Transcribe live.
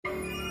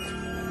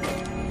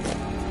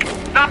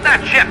Stop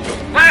that ship!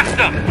 Blast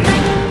them!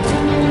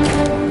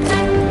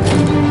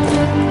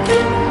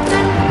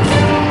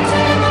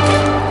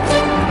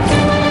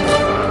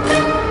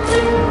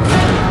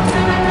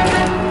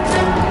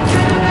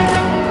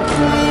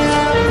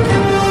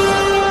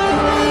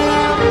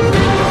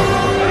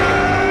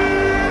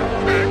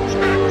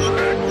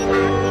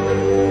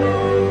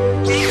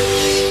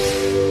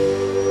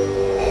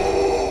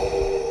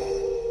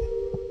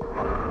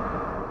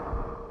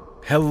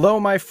 Hello,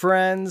 my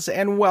friends,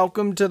 and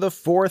welcome to the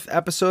 4th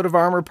episode of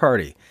Armor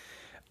Party.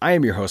 I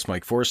am your host,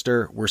 Mike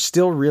Forster. We're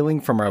still reeling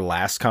from our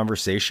last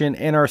conversation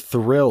and are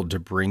thrilled to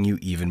bring you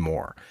even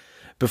more.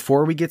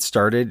 Before we get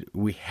started,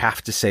 we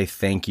have to say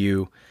thank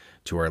you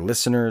to our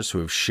listeners who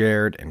have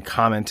shared and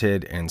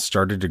commented and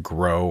started to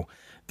grow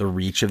the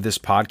reach of this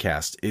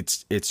podcast.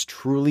 It's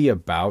truly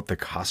about the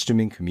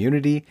costuming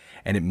community,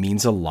 and it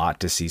means a lot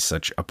to see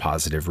such a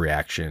positive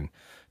reaction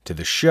to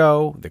the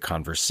show, the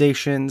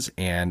conversations,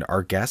 and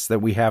our guests that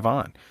we have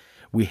on.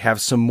 We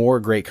have some more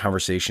great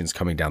conversations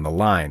coming down the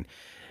line,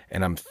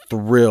 and I'm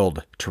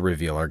thrilled to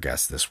reveal our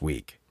guests this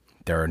week.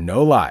 There are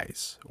no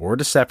lies or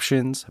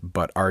deceptions,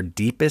 but our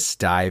deepest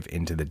dive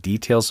into the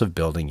details of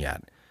building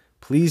yet.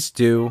 Please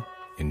do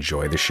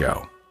enjoy the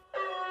show.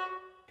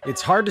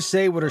 It's hard to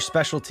say what her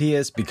specialty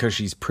is because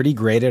she's pretty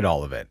great at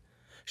all of it.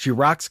 She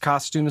rocks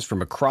costumes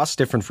from across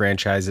different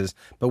franchises,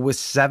 but with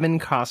 7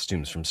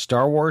 costumes from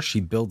Star Wars, she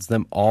builds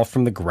them all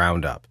from the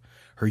ground up.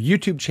 Her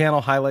YouTube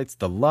channel highlights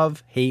the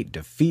love, hate,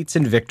 defeats,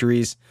 and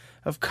victories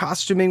of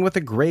costuming with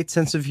a great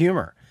sense of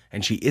humor,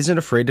 and she isn't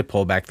afraid to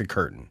pull back the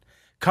curtain.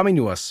 Coming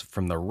to us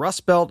from the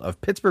Rust Belt of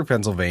Pittsburgh,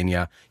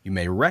 Pennsylvania, you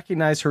may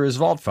recognize her as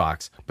Vault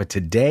Fox, but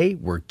today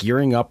we're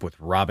gearing up with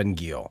Robin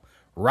Gill.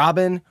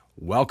 Robin,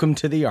 welcome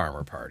to the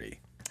Armor Party.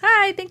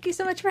 Hi, thank you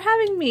so much for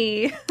having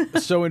me.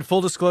 So in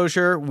full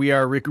disclosure, we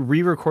are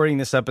re-recording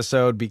this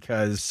episode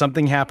because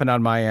something happened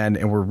on my end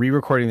and we're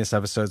re-recording this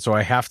episode. So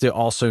I have to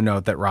also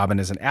note that Robin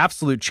is an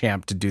absolute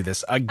champ to do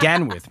this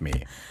again with me.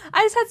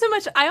 I just had so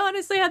much, I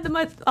honestly had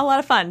a lot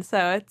of fun.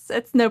 So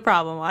it's no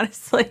problem,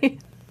 honestly.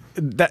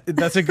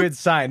 That's a good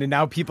sign. And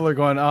now people are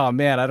going, oh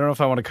man, I don't know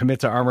if I want to commit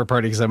to Armor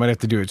Party because I might have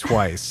to do it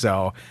twice.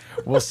 So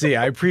we'll see.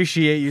 I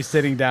appreciate you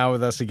sitting down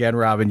with us again,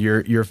 Robin.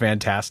 You're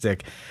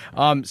fantastic.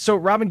 So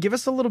Robin, give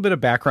us a little bit of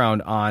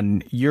background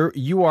on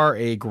you are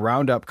a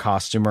ground up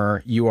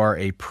costumer. You are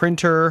a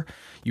printer.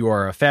 You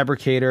are a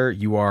fabricator.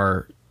 You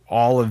are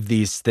all of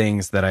these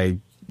things that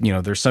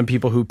there's some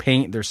people who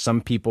paint, there's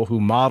some people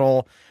who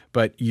model,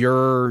 but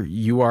you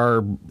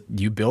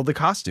build the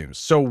costumes.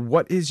 So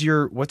what's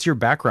your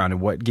background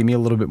and give me a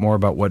little bit more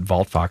about what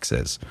Vault Fox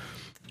is?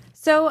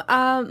 So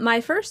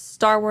my first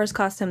Star Wars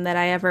costume that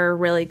I ever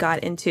really got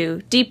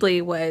into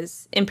deeply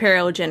was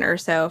Imperial Jyn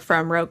Erso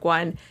from Rogue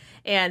One.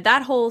 And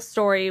that whole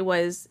story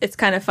it's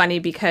kind of funny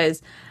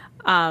because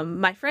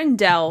my friend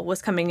Dell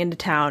was coming into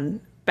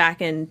town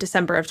back in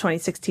December of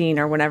 2016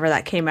 or whenever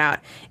that came out.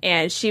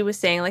 And she was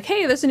saying like,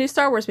 hey, there's a new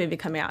Star Wars movie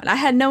coming out. And I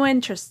had no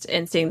interest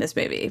in seeing this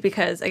movie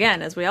because,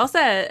 again, as we all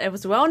said,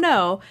 we all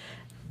know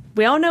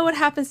what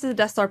happens to the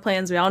Death Star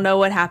plans. We all know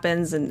what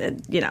happens. And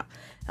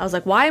I was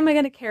like, why am I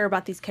going to care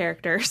about these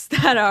characters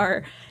that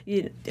are,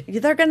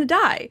 they're going to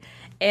die?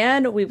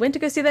 And we went to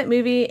go see that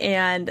movie,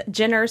 and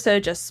Jyn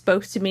Erso just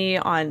spoke to me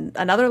on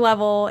another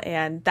level.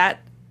 And that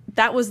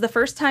was the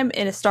first time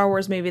in a Star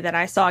Wars movie that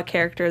I saw a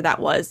character that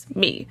was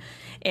me.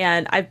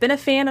 And I've been a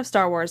fan of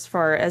Star Wars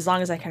for as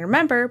long as I can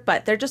remember,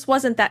 but there just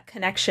wasn't that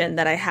connection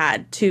that I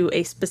had to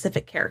a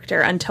specific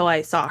character until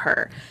I saw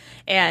her.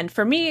 And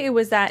for me, it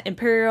was that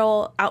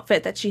Imperial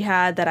outfit that she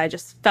had that I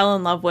just fell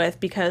in love with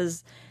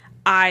because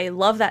I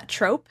love that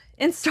trope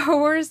in Star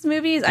Wars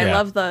movies. Yeah. I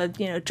love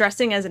the,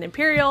 dressing as an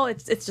Imperial.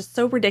 It's just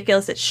so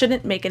ridiculous. It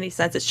shouldn't make any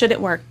sense. It shouldn't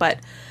work, but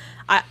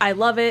I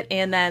love it.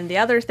 And then the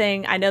other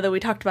thing, I know that we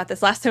talked about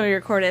this last time we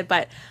recorded,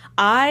 but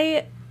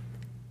I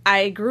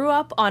grew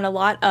up on a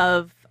lot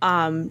of,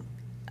 I don't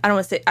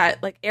want to say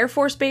like Air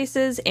Force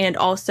bases and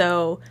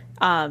also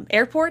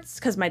airports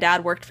because my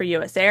dad worked for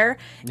US Air.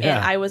 Yeah.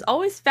 And I was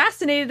always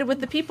fascinated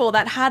with the people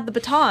that had the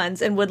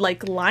batons and would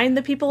like line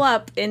the people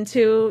up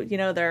into,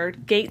 their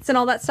gates and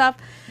all that stuff.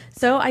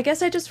 So I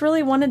guess I just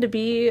really wanted to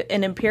be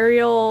an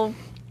Imperial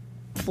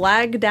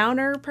flag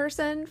downer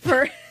person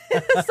for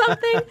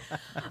something.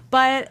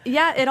 But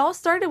yeah, it all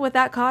started with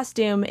that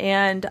costume,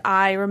 and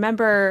I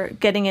remember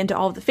getting into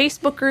all of the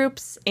Facebook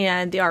groups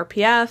and the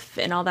RPF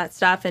and all that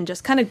stuff and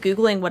just kind of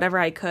Googling whatever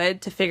I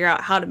could to figure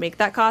out how to make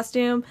that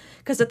costume,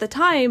 because at the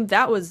time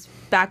that was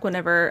back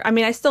whenever,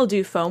 I still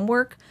do foam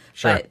work,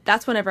 sure, but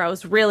that's whenever I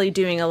was really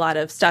doing a lot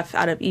of stuff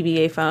out of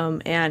EVA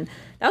foam, and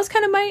that was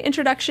kind of my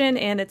introduction,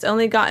 and it's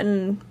only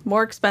gotten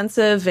more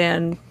expensive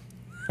and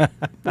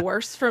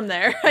worse from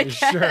there, I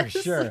guess.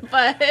 Sure.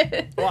 But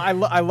well,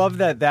 I love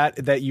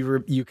that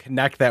you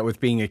connect that with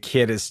being a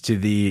kid as to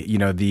the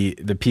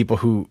the people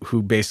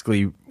who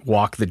basically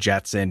walk the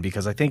jets in,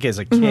 because I think as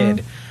a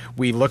kid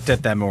we looked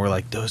at them and we're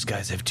like, those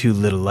guys have 2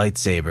 little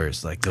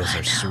lightsabers, like those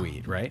are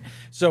sweet, right?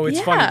 So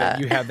it's funny that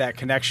you have that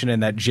connection,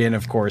 and that Jyn,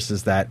 of course,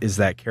 is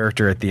that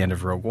character at the end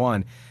of Rogue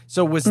One.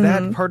 So was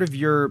that part of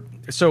your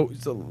so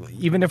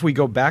even if we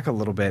go back a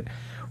little bit,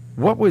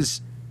 what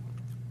was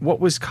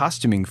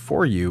costuming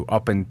for you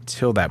up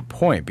until that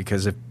point?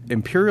 Because if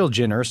Imperial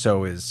Jyn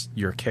Erso is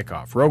your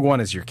kickoff, Rogue One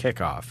is your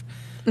kickoff,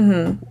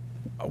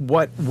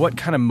 what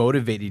kind of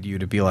motivated you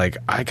to be like,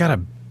 I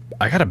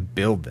gotta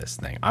build this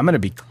thing, I'm gonna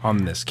become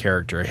this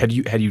character? Had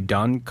you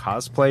done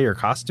cosplay or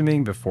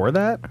costuming before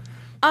that?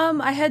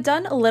 I had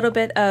done a little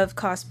bit of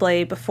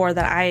cosplay before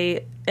that.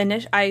 I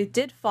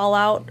did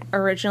Fallout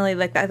originally,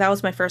 like that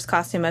was my first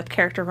costume of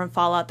character from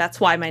Fallout. That's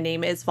why my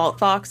name is Vault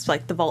Fox,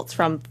 like the vaults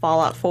from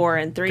Fallout 4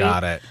 and 3.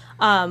 Got it.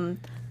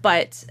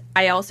 But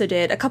I also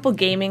did a couple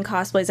gaming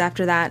cosplays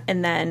after that,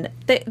 and then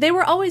they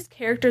were always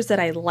characters that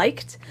I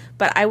liked,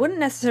 but I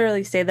wouldn't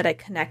necessarily say that I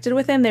connected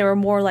with them. They were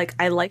more like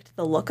I liked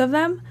the look of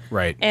them.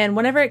 Right. And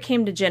whenever it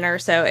came to Jyn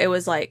Erso, it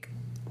was like,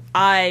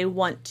 I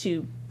want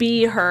to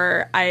be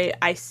her.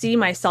 I see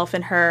myself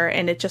in her,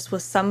 and it just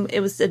was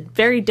it was a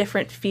very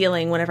different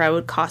feeling whenever I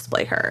would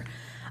cosplay her.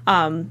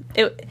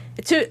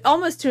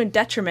 Almost to a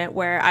detriment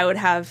where I would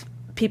have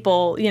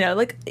people,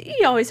 like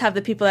you always have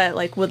the people that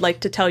like would like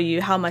to tell you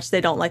how much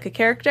they don't like a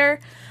character.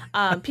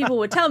 People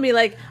would tell me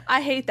like,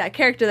 I hate that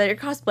character that you're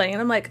cosplaying,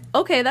 and I'm like,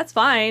 okay, that's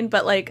fine,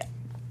 but like,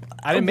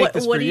 I didn't make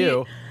this for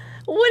you.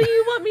 What do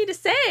you want me to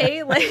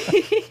say?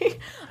 Like,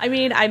 I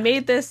mean, I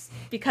made this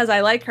because I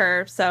like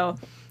her. So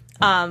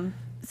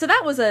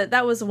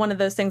that was one of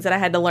those things that I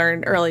had to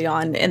learn early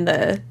on in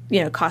the,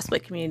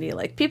 cosplay community.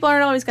 Like, people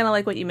aren't always going to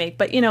like what you make,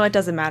 but it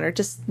doesn't matter.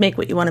 Just make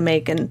what you want to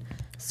make and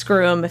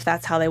screw them if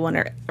that's how they want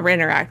to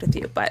interact with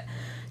you. But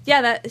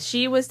yeah,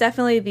 she was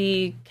definitely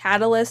the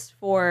catalyst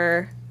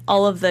for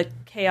all of the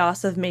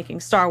chaos of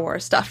making Star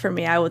Wars stuff for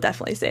me. I will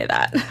definitely say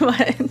that.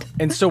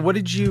 And so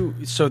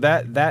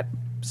that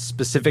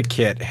specific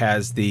kit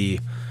has the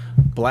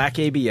black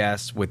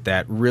ABS with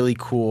that really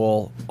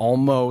cool,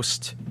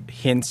 almost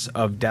hints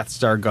of Death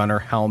Star gunner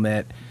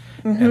helmet.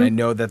 And I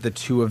know that the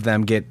two of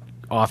them get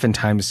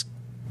oftentimes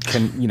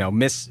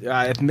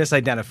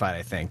misidentified,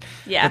 I think.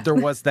 Yeah. But there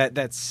was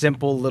that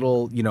simple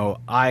little,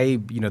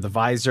 the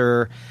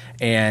visor,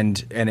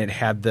 and it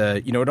had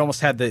the, it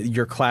almost had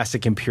your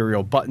classic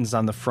Imperial buttons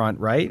on the front,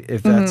 right?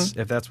 If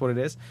that's what it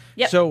is.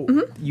 Yep. So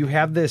you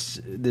have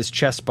this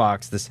chest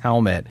box, this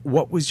helmet.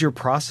 What was your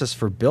process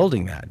for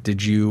building that?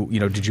 Did you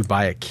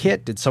buy a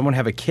kit? Did someone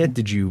have a kit?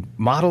 Did you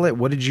model it?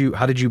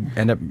 How did you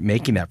end up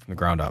making that from the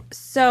ground up?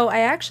 So I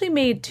actually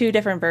made 2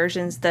 different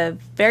versions. The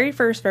very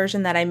first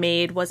version that I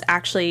made was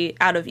actually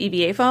out of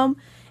EVA foam,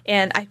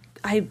 and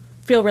I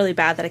feel really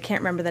bad that I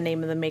can't remember the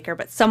name of the maker,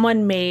 but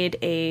someone made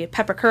a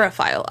Pepakura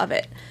file of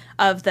it,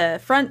 of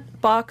the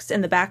front box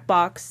and the back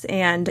box,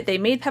 and they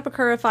made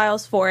Pepakura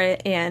files for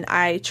it, and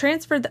I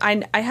transferred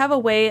I have a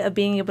way of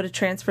being able to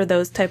transfer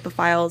those type of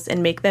files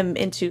and make them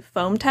into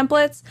foam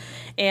templates,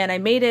 and I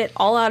made it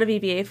all out of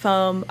EVA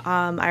foam.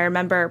 I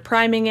remember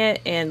priming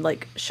it and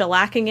like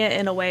shellacking it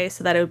in a way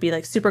so that it would be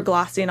like super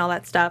glossy and all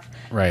that stuff.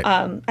 Right.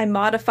 I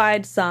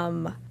modified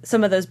some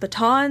of those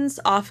batons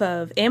off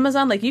of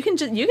Amazon. Like you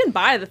can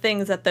buy the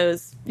things that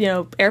those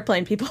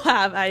airplane people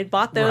have. I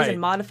bought those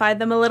and modified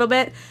them a little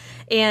bit.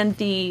 And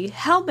the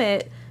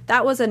helmet,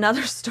 that was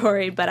another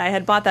story, but I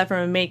had bought that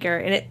from a maker,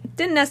 and it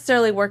didn't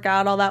necessarily work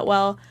out all that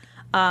well.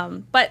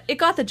 But it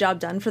got the job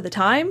done for the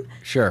time.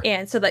 Sure.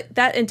 And so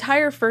that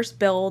entire first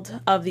build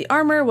of the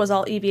armor was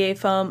all EVA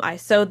foam. I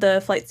sewed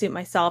the flight suit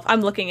myself.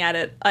 I'm looking at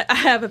it. I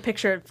have a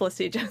picture of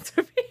Felicity Jones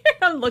over here.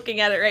 I'm looking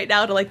at it right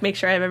now to like make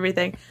sure I have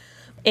everything.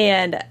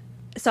 And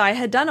so I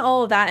had done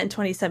all of that in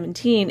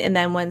 2017, and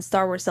then when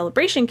Star Wars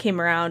Celebration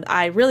came around,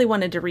 I really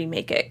wanted to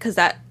remake it because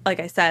that, like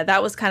I said,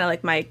 that was kind of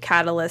like my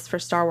catalyst for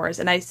Star Wars,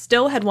 and I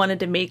still had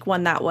wanted to make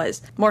one that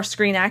was more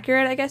screen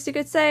accurate, I guess you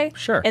could say.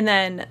 Sure. And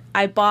then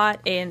I bought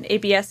an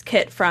ABS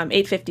kit from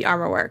 850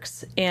 Armor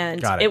Works,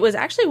 and it was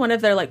actually one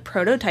of their like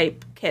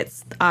prototype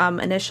kits.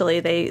 Initially,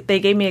 they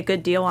gave me a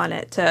good deal on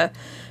it to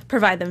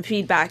provide them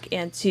feedback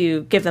and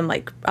to give them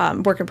like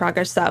work in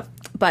progress stuff.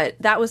 But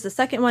that was the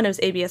second one. It was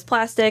ABS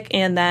plastic,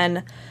 and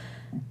then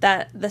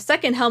the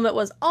second helmet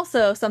was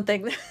also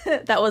something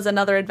that was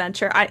another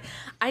adventure.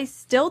 I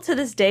still to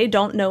this day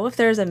don't know if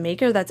there's a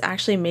maker that's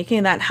actually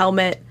making that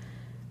helmet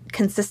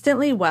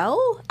consistently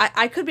well.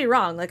 I could be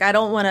wrong. Like I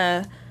don't want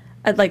to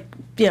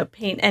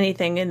paint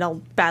anything in a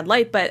bad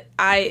light, but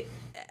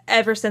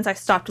ever since I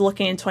stopped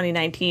looking in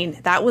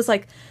 2019, that was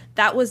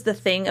the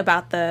thing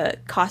about the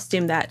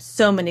costume that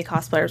so many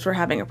cosplayers were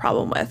having a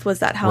problem with, was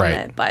that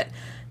helmet. Right. But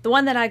the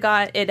one that I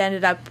got,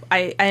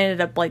 I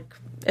ended up like,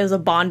 it was a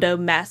Bondo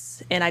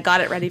mess, and I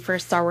got it ready for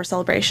Star Wars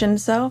Celebration.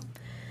 So it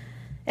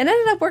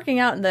ended up working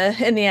out in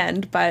the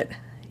end. But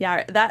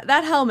yeah,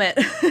 that helmet.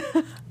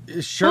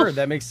 Sure,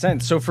 that makes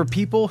sense. So for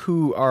people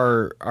who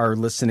are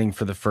listening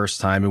for the first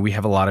time, and we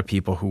have a lot of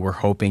people who were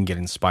hoping get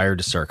inspired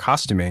to start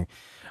costuming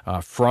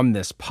from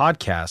this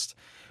podcast,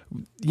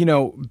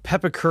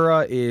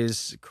 Pepakura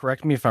is,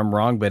 correct me if I'm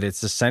wrong, but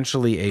it's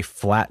essentially a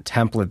flat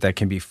template that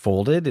can be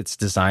folded. It's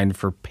designed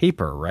for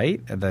paper,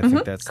 right? And I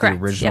think that's Correct.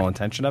 the original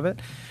intention of it.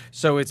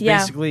 So it's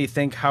basically,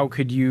 how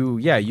could you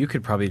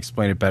could probably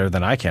explain it better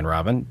than I can,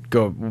 Robin.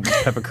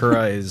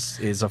 Pepakura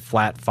is a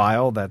flat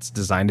file that's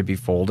designed to be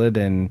folded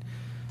and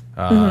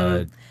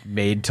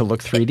made to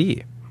look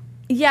 3D.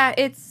 Yeah,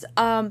 it's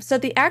so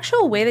the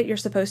actual way that you're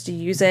supposed to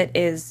use it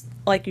is,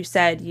 like you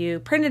said, you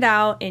print it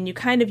out and you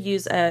kind of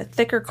use a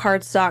thicker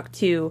cardstock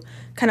to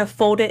kind of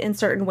fold it in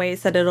certain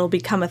ways that it'll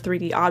become a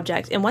 3D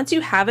object. And once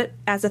you have it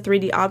as a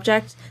 3D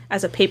object,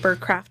 as a paper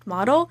craft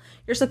model,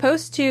 you're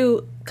supposed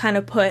to kind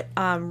of put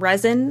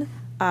resin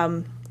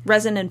and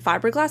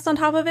fiberglass on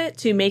top of it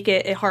to make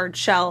it a hard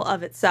shell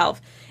of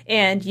itself.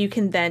 And you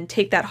can then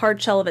take that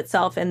hard shell of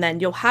itself and then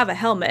you'll have a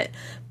helmet.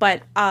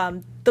 But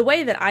the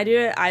way that I do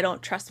it, I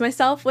don't trust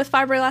myself with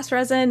fiberglass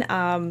resin.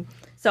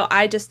 So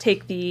I just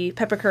take the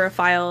Pepakura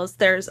files.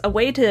 There's a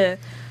way to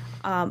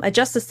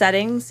adjust the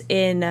settings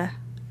in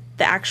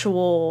the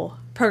actual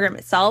program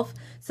itself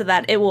so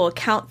that it will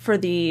account for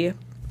the,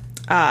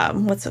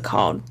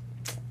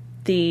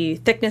 the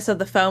thickness of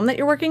the foam that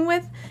you're working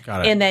with.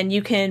 Got it. And then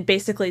you can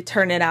basically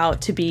turn it out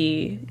to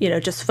be,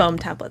 just foam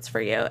templates for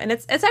you. And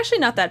it's actually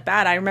not that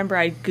bad. I remember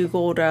I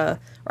Googled or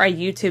I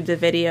YouTubed a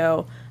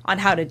video on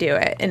how to do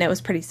it, and it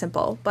was pretty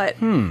simple. But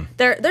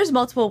there's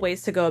multiple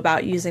ways to go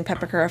about using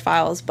Pepakura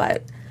files,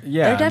 but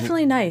they're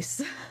definitely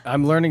nice.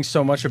 I'm learning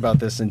so much about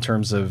this in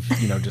terms of,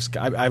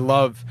 I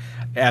love,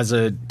 as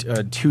a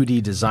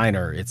 2D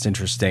designer, it's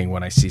interesting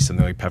when I see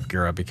something like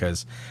Pepakura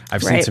because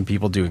I've seen some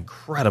people do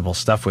incredible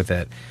stuff with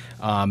it.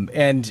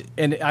 And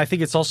I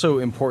think it's also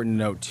important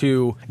to note,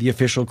 too, the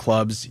official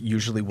clubs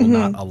usually will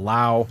not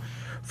allow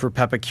for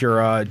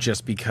Pepakura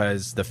just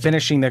because the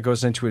finishing that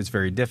goes into it is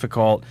very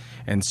difficult.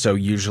 And so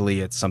usually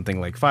it's something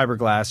like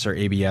fiberglass or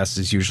ABS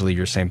is usually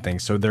your same thing.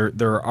 So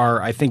there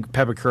are, I think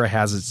Pepakura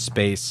has its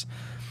space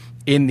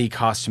in the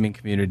costuming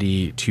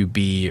community to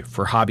be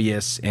for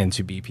hobbyists and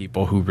to be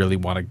people who really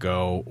want to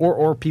go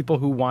or people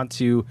who want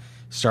to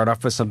start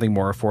off with something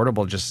more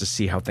affordable just to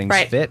see how things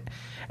fit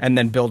and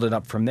then build it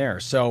up from there.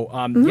 So,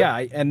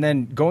 and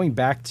then going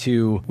back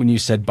to when you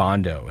said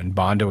Bondo and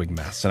bondoing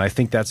mess, and I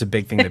think that's a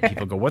big thing that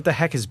people go, what the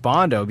heck is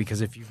Bondo?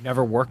 Because if you've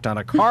never worked on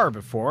a car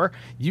before,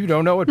 you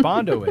don't know what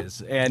Bondo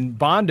is. And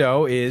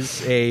Bondo is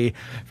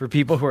for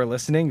people who are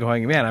listening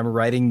going, man, I'm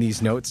writing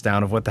these notes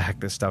down of what the heck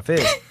this stuff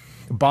is.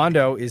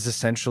 Bondo is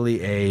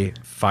essentially a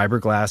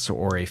fiberglass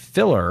or a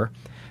filler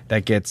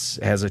that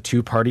has a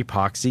two-part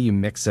epoxy. You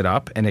mix it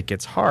up and it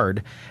gets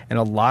hard. And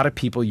a lot of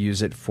people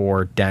use it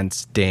for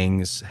dents,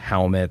 dings,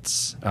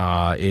 helmets.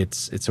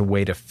 It's a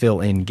way to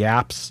fill in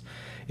gaps.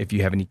 If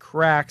you have any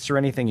cracks or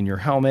anything in your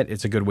helmet,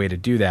 it's a good way to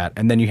do that.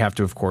 And then you have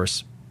to, of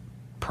course,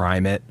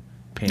 prime it,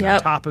 paint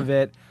on top of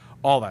it,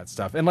 all that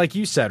stuff. And like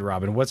you said,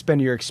 Robin, what's been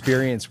your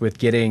experience with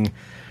getting...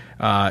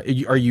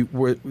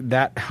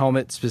 that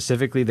helmet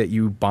specifically that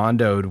you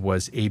bondoed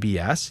was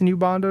ABS and you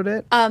bondoed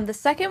it? The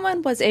second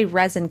one was a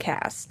resin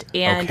cast,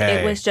 and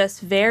it was just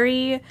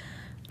very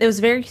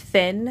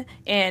thin.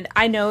 And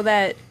I know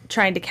that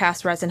trying to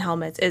cast resin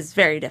helmets is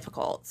very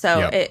difficult.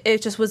 So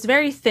it just was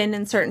very thin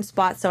in certain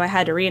spots. So I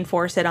had to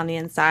reinforce it on the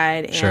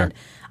inside.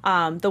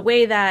 And the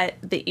way that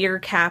the ear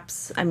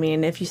caps, I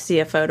mean, if you see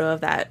a photo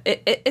of that,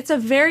 it's a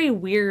very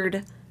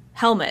weird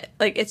helmet.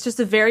 Like, it's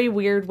just a very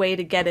weird way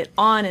to get it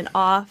on and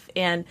off.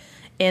 And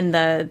in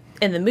the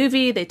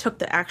movie, they took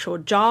the actual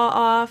jaw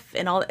off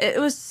and all. It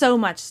was so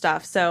much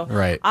stuff. So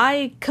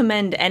I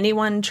commend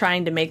anyone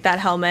trying to make that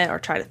helmet or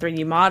try to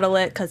 3D model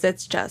it, because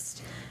it's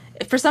just,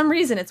 for some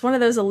reason, it's one of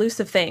those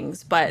elusive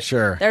things. But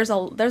there's a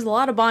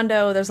lot of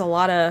Bondo. There's a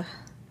lot of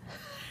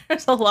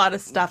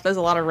stuff. There's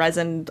a lot of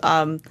resin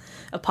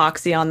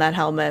epoxy on that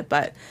helmet,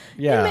 but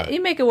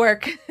you make it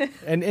work.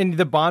 and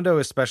the Bondo,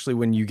 especially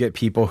when you get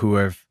people who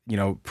have,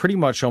 pretty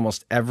much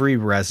almost every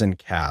resin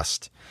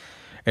cast,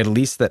 at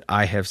least that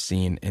I have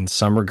seen in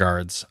some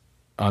regards,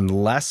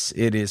 unless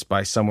it is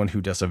by someone who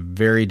does a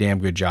very damn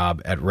good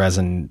job at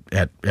resin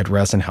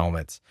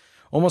helmets,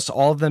 almost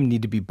all of them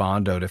need to be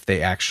bondoed if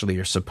they actually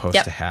are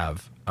supposed to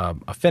have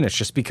a finish,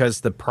 just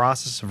because the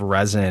process of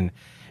resin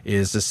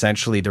is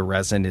essentially the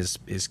resin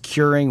is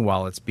curing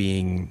while it's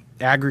being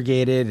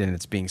aggregated and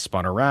it's being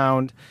spun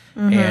around.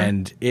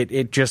 And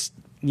it just,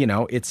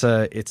 it's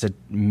a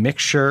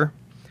mixture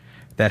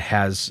that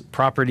has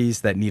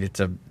properties that need it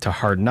to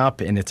harden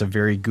up, and it's a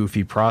very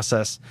goofy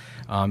process.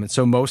 And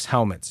so most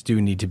helmets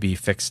do need to be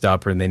fixed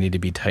up, or they need to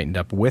be tightened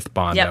up with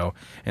Bondo.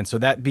 And so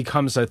that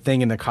becomes a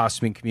thing in the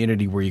costuming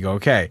community where you go,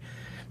 okay,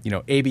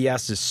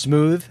 ABS is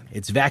smooth,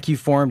 it's vacuum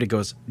formed, it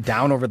goes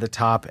down over the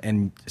top,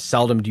 and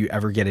seldom do you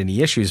ever get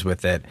any issues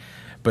with it,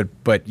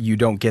 but you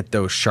don't get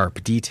those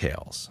sharp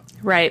details.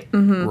 Right.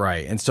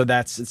 Right. And so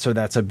that's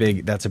a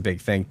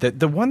big thing.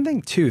 The one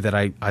thing too that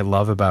I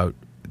love about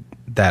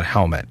that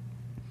helmet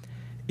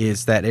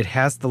is that it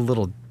has the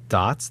little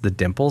dots, the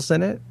dimples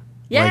in it.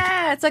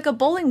 Yeah, it's like a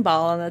bowling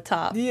ball on the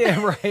top.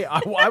 Yeah, right.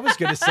 I was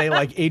going to say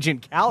like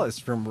Agent Callus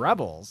from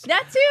Rebels.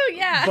 That too,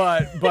 yeah.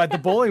 But the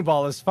bowling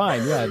ball is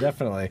fine. Yeah,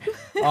 definitely.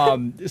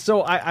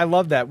 So I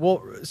love that.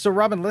 Well, so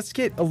Robin, let's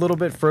get a little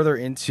bit further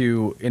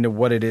into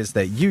what it is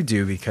that you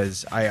do,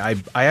 because I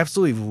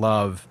absolutely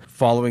love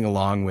following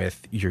along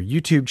with your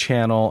YouTube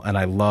channel, and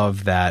I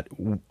love that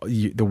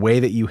the way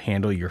that you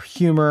handle your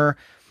humor,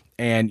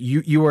 and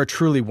you are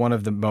truly one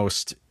of the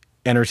most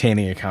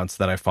entertaining accounts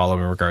that I follow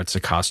in regards to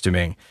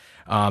costuming.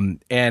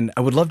 And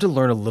I would love to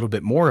learn a little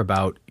bit more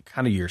about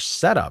kind of your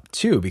setup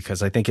too,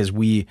 because I think as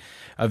we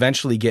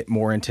eventually get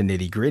more into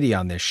nitty gritty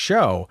on this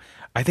show,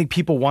 I think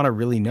people want to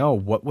really know,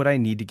 what would I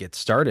need to get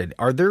started?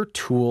 Are there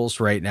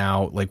tools right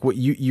now? Like what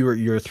you're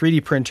a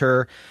 3D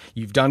printer,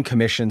 you've done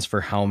commissions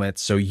for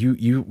helmets, so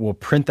you will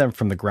print them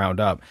from the ground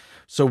up.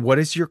 So what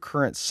is your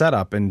current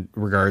setup in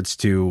regards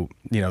to,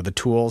 the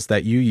tools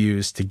that you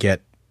use to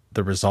get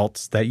the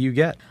results that you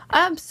get?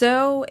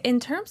 So in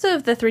terms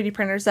of the 3D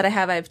printers that I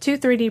have two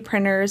 3D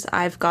printers.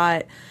 I've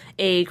got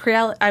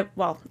I've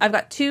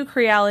got two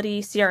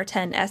Creality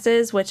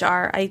CR10Ss, which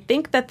are, I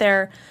think that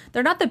they're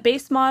not the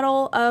base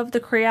model of the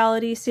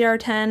Creality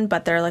CR10,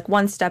 but they're like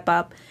one step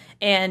up.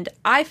 And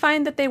I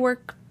find that they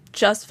work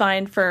just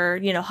fine for,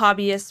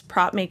 hobbyist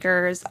prop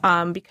makers,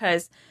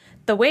 because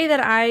the way that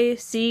I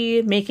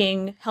see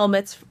making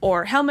helmets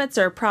or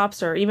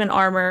props or even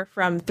armor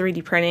from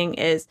 3D printing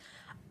is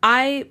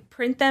I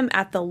print them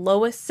at the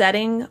lowest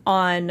setting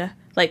on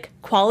like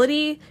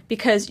quality,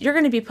 because you're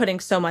going to be putting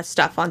so much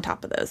stuff on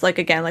top of those. Like,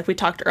 again, like we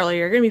talked earlier,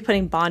 you're going to be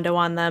putting Bondo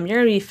on them. You're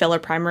going to be filler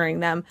primering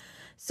them.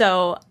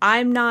 So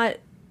I'm not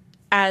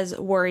as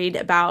worried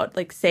about,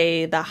 like,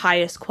 say, the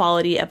highest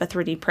quality of a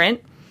 3D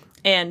print.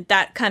 And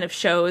that kind of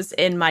shows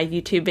in my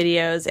YouTube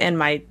videos and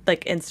my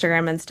like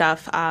Instagram and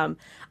stuff.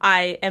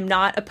 I am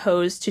not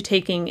opposed to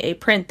taking a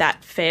print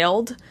that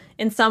failed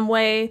in some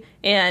way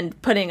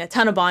and putting a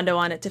ton of Bondo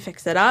on it to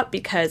fix it up,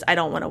 because I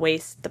don't want to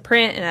waste the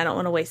print and I don't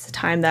want to waste the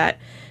time that,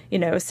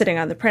 is sitting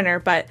on the printer.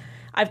 But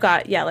I've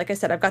got, like I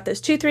said, I've got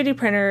those two 3D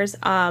printers.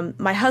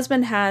 My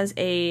husband has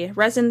a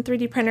resin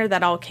 3D printer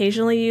that I'll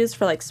occasionally use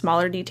for like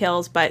smaller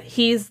details, but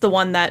he's the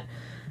one that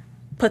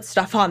puts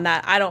stuff on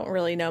that. I don't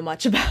really know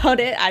much about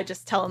it. I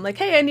just tell him like,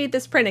 hey, I need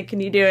this printed. Can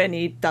you do it? And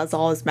he does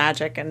all his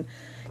magic. And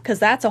because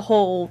that's a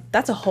whole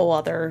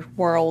other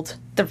world,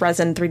 the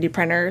resin 3D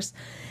printers.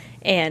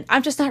 And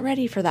I'm just not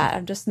ready for that.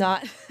 I'm just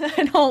not,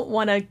 I don't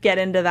want to get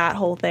into that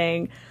whole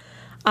thing.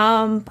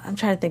 I'm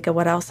trying to think of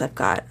what else I've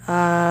got.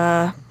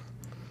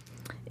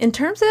 In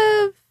terms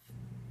of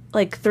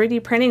like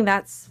 3D printing,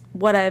 that's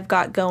what I've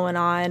got going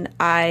on.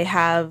 I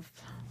have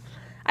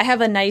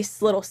a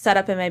nice little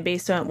setup in my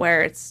basement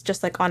where it's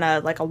just like on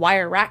a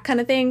wire rack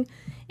kind of thing.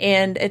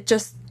 And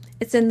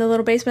it's in the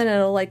little basement, and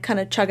it'll like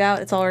kind of chug out.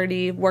 It's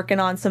already working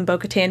on some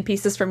Bo-Katan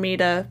pieces for me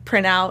to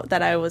print out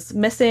that I was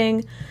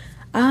missing.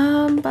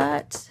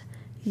 But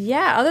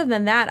yeah, other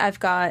than that, I've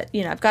got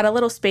a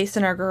little space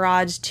in our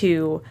garage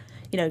to,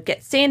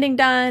 get sanding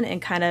done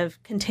and kind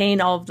of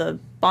contain all of the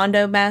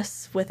Bondo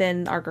mess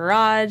within our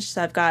garage.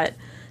 So I've got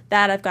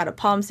that. I've got a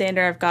palm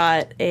sander. I've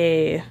got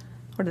a,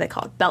 what do they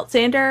call it? Belt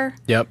sander.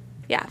 Yep.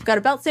 Yeah, I've got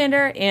a belt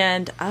sander,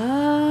 and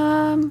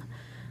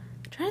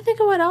trying to think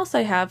of what else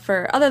I have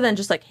for other than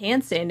just like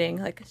hand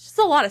sanding. Like, it's just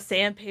a lot of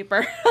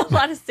sandpaper, a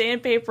lot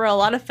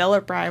of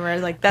filler primer.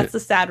 Like, that's the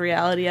sad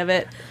reality of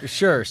it.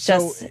 Sure.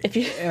 So,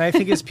 and I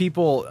think as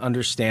people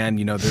understand,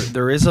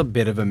 there is a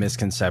bit of a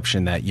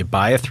misconception that you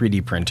buy a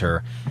 3D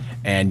printer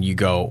and you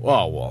go,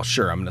 oh, well,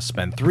 sure, I'm going to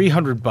spend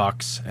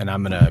 $300 and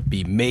I'm going to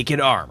be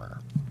making armor.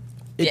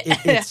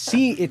 It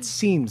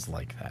seems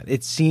like that.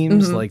 It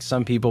seems like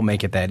some people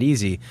make it that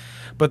easy.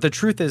 But the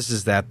truth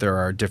is that there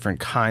are different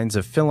kinds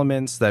of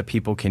filaments that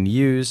people can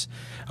use.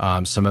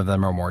 Some of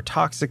them are more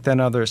toxic than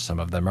others. Some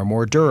of them are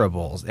more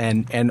durable.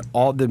 And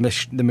all the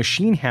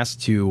machine has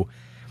to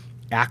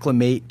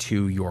acclimate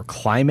to your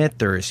climate.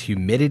 There is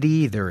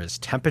humidity. There is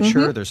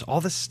temperature. There's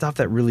all this stuff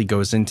that really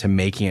goes into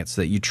making it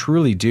so that you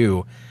truly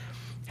do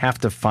have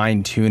to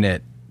fine tune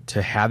it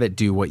to have it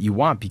do what you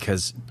want,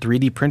 because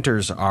 3D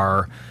printers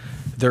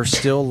they're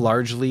still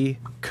largely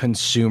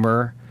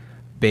consumer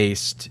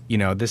based.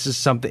 This is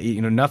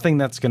something, nothing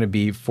that's going to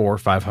be $400 or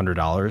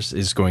 $500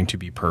 is going to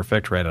be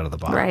perfect right out of the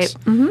box. Right.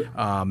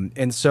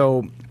 And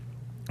so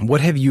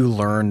what have you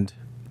learned,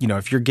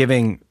 if you're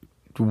giving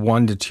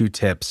 1 to 2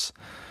 tips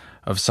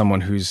of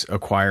someone who's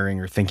acquiring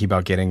or thinking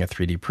about getting a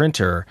 3D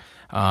printer,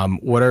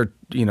 what are,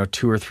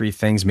 2 or 3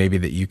 things maybe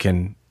that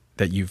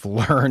you've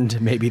learned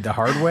maybe the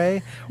hard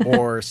way,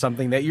 or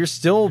something that you're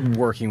still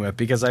working with?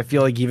 Because I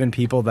feel like even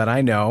people that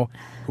I know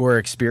who are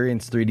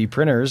experienced 3D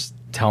printers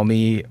tell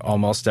me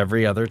almost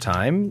every other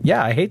time,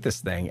 yeah, I hate this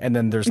thing. And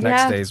then there's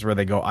next days where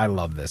they go, I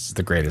love this. It's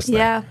the greatest thing.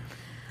 Yeah.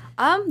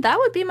 That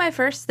would be my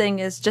first thing,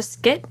 is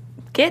just get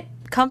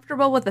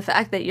comfortable with the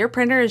fact that your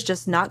printer is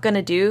just not going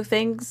to do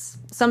things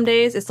some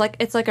days. It's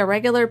like a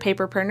regular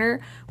paper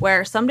printer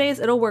where some days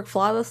it'll work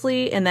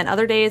flawlessly and then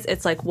other days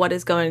it's like, what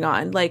is going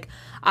on? Like,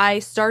 I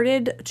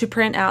started to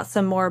print out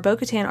some more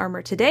Bo-Katan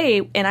armor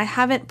today and I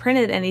haven't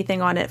printed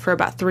anything on it for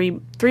about 3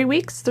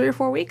 or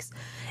 4 weeks.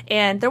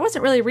 And there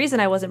wasn't really a reason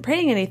I wasn't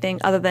printing anything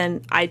other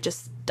than I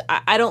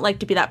don't like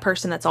to be that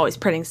person that's always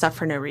printing stuff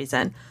for no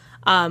reason.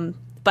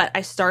 But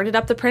I started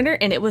up the printer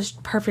and it was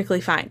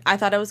perfectly fine. I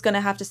thought I was going to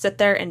have to sit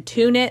there and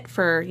tune it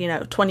for,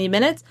 20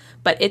 minutes,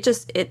 but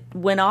it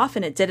went off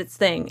and it did its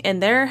thing.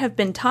 And there have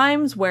been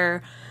times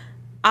where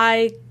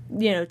I,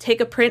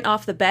 take a print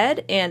off the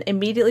bed and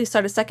immediately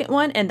start a second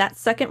one. And that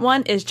second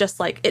one is just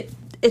like,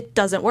 it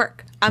doesn't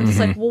work. I'm just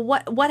like,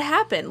 well, what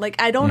happened? Like,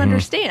 I don't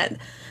understand.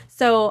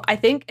 So I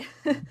think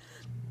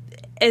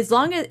as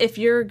long as if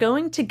you're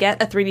going to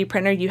get a 3D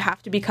printer, you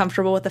have to be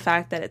comfortable with the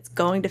fact that it's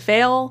going to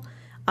fail.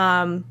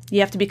 You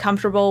have to be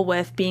comfortable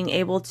with being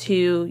able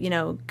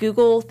to,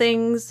 Google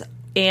things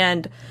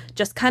and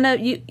just kind of,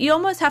 you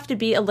almost have to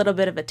be a little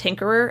bit of a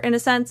tinkerer in a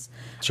sense.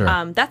 Sure.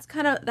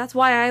 That's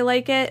why I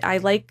like it. I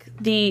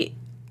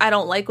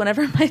don't like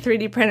whenever my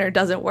 3D printer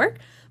doesn't work,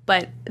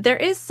 but there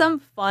is some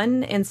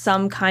fun and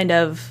some kind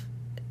of,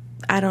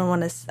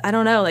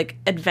 like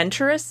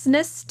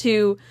adventurousness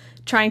to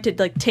trying to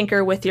like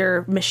tinker with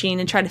your machine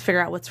and try to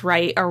figure out what's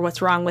right or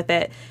what's wrong with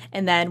it.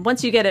 And then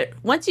once you get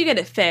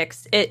it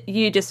fixed,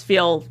 you just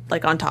feel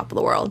like on top of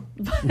the world.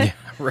 Yeah,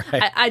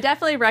 right. I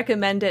definitely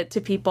recommend it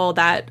to people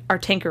that are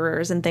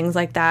tinkerers and things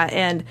like that.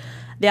 And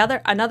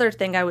another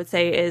thing I would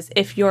say is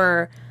if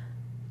you're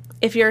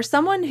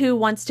someone who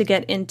wants to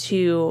get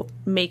into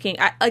making,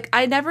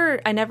 I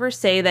never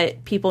say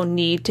that people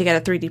need to get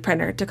a 3D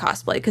printer to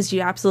cosplay, because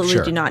you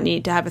absolutely do not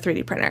need to have a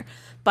 3D printer.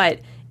 But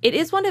it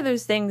is one of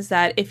those things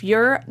that if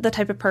you're the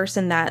type of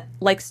person that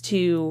likes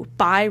to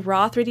buy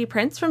raw 3D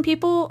prints from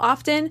people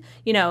often,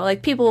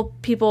 like people,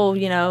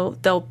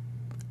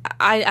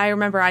 I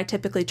remember I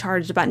typically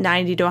charged about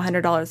 $90 to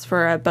 $100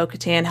 for a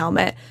Bo-Katan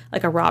helmet,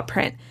 like a raw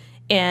print.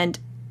 And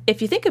if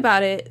you think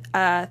about it,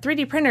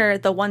 3D printer,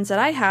 the ones that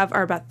I have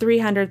are about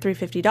 $300,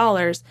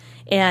 $350.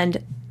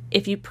 And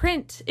if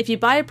you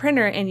buy a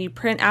printer and you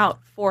print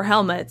out 4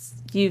 helmets,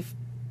 you've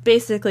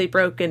basically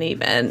broken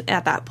even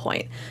at that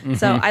point.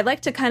 So I like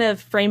to kind of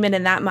frame it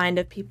in that mind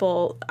of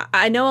people.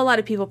 I know a lot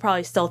of people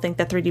probably still think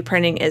that 3D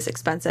printing is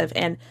expensive,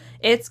 and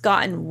it's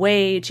gotten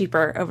way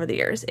cheaper over the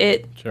years.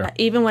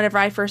 Even whenever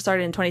I first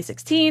started in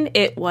 2016,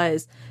 it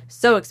was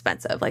so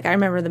expensive. Like, I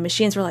remember the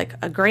machines were like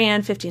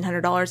 $1,000,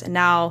 $1,500, and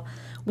now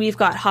we've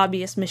got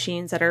hobbyist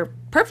machines that are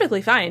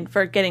perfectly fine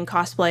for getting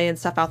cosplay and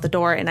stuff out the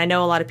door. And I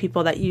know a lot of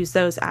people that use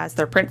those as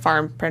their print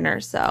farm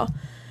printers. So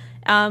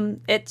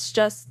it's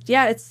just,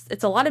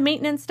 it's a lot of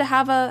maintenance to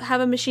have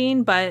a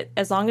machine, but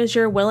as long as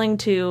you're willing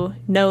to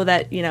know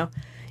that,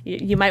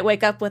 you might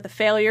wake up with a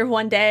failure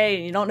one day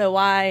and you don't know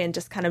why and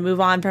just kind of move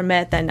on from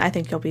it, then I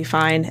think you'll be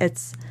fine.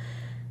 It's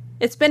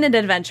been an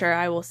adventure,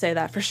 I will say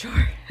that for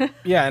sure.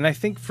 Yeah, and I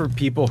think for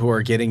people who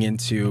are getting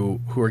into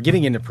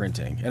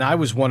printing, and I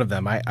was one of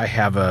them. I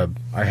have a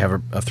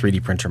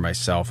 3D printer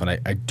myself, and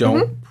I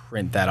don't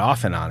print that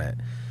often on it.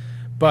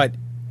 But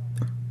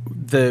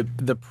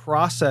the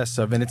process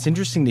of, and it's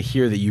interesting to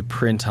hear that you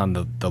print on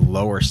the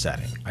lower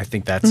setting. I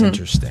think that's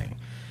interesting.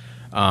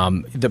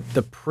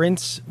 The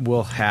prints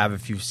will have,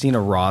 if you've seen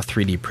a raw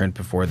 3D print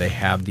before, they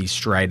have these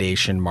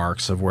stridation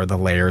marks of where the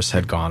layers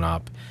had gone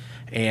up.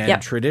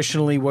 And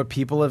traditionally what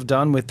people have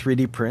done with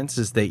 3D prints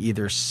is they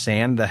either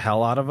sand the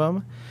hell out of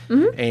them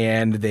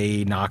and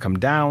they knock them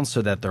down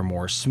so that they're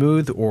more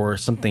smooth, or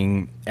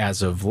something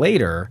as of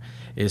later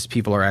is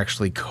people are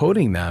actually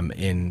coating them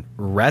in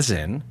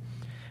resin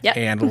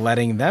and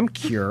letting them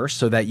cure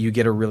so that you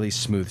get a really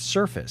smooth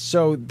surface.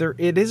 So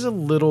it is a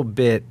little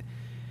bit,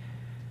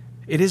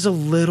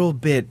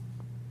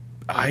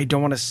 I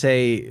don't want to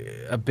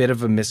say a bit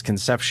of a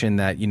misconception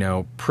that,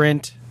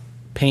 print,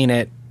 paint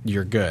it,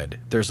 you're good.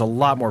 There's a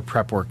lot more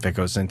prep work that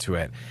goes into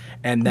it.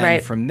 And then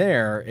from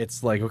there,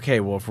 it's like, okay,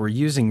 well, if we're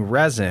using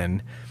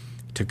resin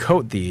to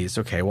coat these,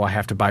 okay, well, I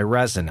have to buy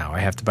resin now. I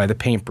have to buy the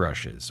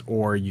paintbrushes.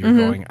 Or you're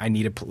going,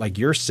 like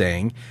you're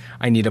saying,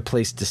 I need a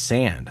place to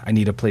sand. I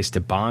need a place to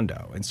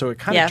Bondo. And so it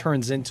kind of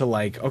turns into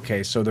like,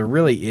 okay, so there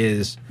really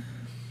is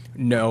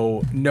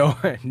no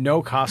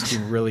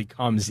costume really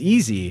comes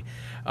easy.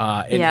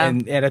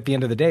 And at the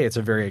end of the day, it's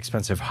a very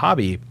expensive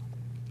hobby.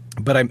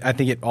 But I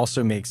think it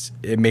also makes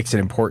it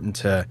important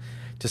to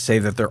say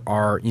that there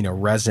are,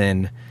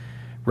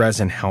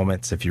 resin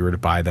helmets, if you were to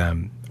buy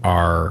them,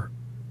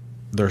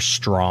 they're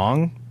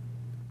strong.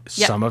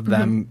 Yep. Some of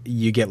them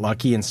you get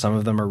lucky, and some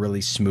of them are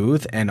really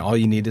smooth, and all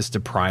you need is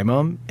to prime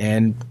them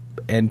and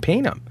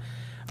paint them.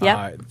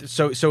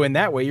 So in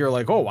that way, you're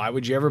like, oh, why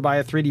would you ever buy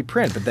a 3D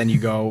print? But then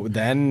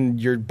then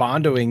you're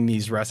bondoing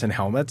these resin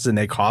helmets, and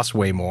they cost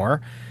way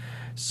more.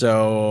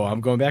 So I'm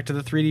going back to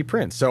the 3D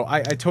print. So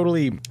I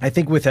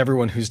think with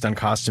everyone who's done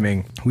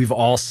costuming, we've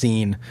all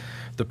seen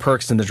the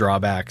perks and the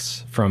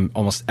drawbacks from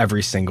almost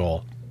every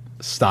single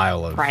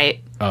style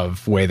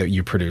of way that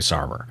you produce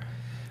armor.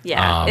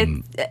 Yeah,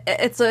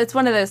 it's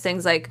one of those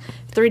things like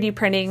 3D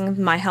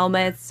printing my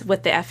helmets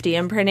with the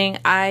FDM printing.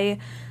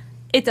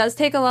 It does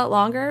take a lot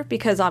longer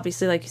because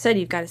obviously, like you said,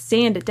 you've got to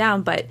sand it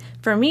down. But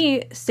for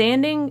me,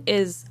 sanding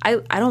is,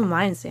 I don't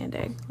mind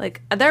sanding.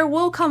 Like, there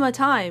will come a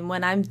time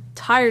when I'm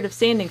tired of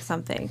sanding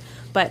something.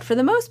 But for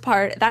the most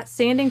part, that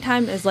sanding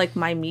time is like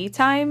my me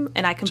time.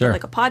 And I can put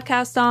like a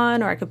podcast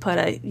on, or I could put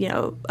a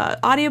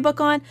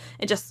audiobook on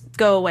and just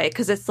go away.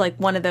 Because it's like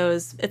one of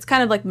those, it's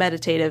kind of like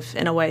meditative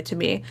in a way to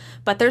me.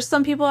 But there's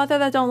some people out there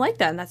that don't like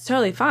that. And that's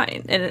totally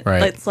fine. And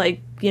it's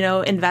like,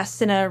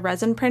 invest in a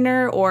resin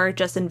printer, or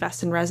just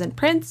invest in resin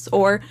prints,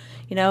 or,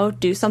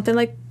 do something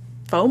like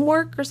foam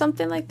work or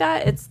something like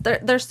that.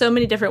 There's so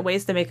many different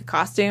ways to make a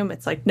costume.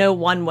 It's like no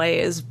one way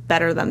is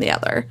better than the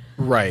other.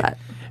 Right. But,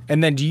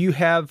 and then do you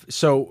have,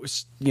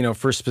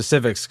 for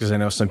specifics, because I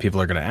know some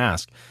people are going to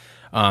ask,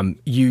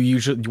 you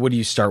usually, what do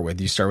you start with?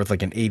 You start with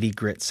like an 80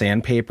 grit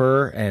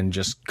sandpaper and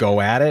just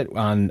go at it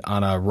on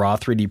a raw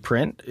 3D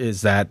print?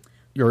 Is that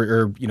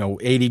your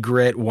 80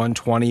 grit,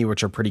 120,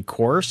 which are pretty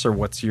coarse, or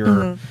what's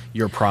your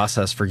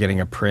process for getting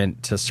a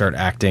print to start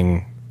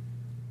acting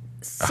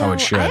how it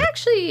should?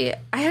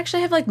 I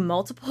actually have like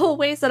multiple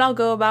ways that I'll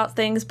go about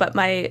things, but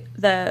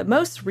the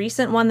most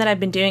recent one that I've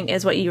been doing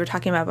is what you were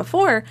talking about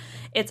before.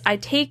 I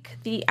take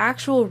the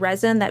actual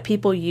resin that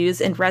people use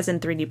in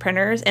resin 3D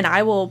printers, and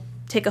I will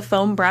take a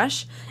foam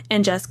brush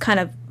and just kind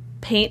of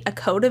paint a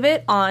coat of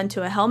it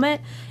onto a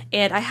helmet.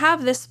 And I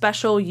have this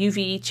special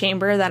UV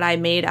chamber that I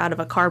made out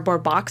of a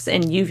cardboard box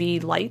and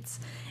UV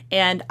lights.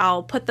 And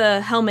I'll put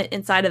the helmet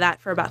inside of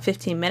that for about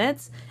 15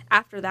 minutes.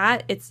 After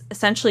that, it's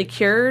essentially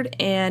cured,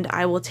 and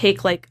I will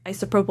take like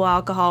isopropyl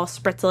alcohol,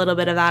 spritz a little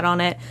bit of that on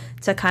it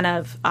to kind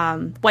of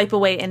wipe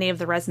away any of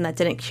the resin that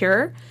didn't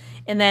cure.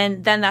 And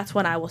then that's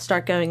when I will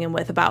start going in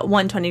with about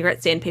 120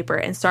 grit sandpaper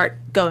and start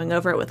going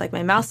over it with like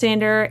my mouse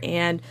sander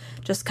and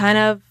just kind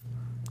of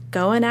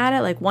going at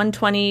it like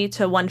 120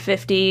 to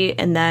 150,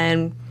 and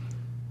then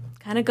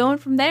kind of going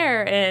from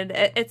there. And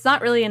it's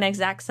not really an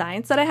exact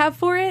science that I have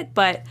for it,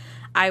 but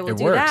I will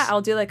do that.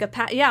 I'll do like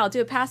I'll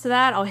do a pass of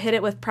that. I'll hit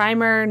it with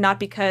primer, not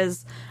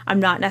because I'm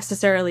not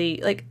necessarily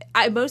like,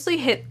 I mostly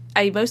hit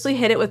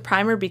it with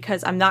primer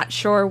because I'm not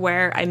sure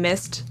where I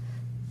missed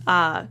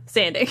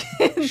sanding.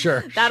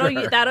 Sure.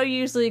 That'll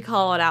usually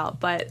call it out.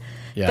 But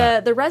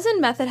the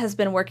resin method has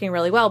been working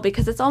really well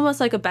because it's almost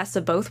like a best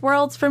of both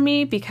worlds for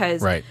me,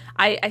 because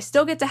I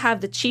still get to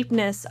have the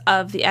cheapness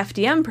of the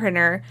FDM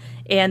printer,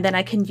 and then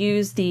I can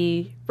use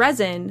the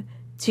resin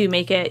to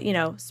make it,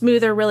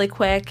 smoother really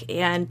quick,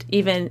 and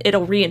even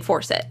it'll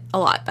reinforce it a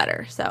lot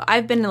better. So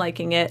I've been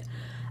liking it.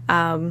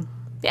 But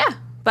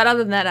other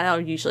than that,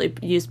 I'll usually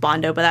use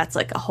Bondo, but that's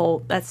like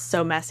that's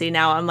so messy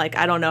now. I'm like,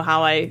 I don't know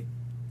how I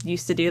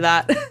used to do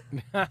that.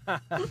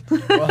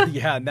 Well,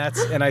 yeah,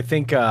 and I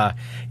think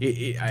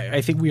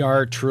I think we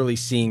are truly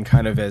seeing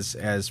kind of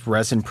as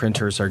resin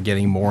printers are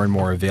getting more and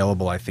more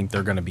available, I think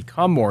they're going to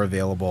become more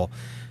available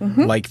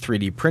like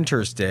 3D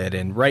printers did.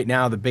 And right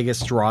now, the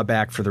biggest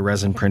drawback for the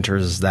resin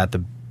printers is that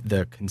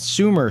the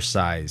consumer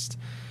sized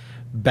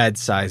bed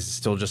size is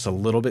still just a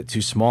little bit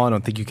too small. I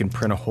don't think you can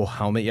print a whole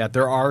helmet yet.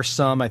 There are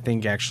some, I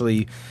think,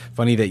 actually,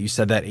 funny that you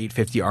said that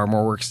 850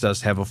 ArmorWorks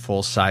does have a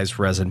full size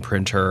resin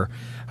printer.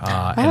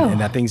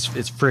 And that it's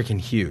freaking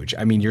huge.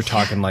 I mean, you're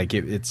talking like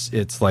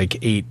it's like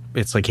 8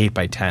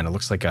 by 10. It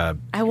looks like I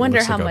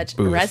wonder how much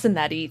resin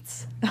that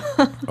eats.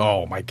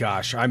 Oh my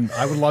gosh. I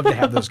would love to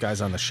have those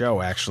guys on the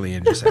show actually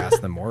and just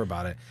ask them more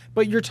about it.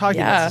 But you're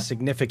talking it's a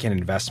significant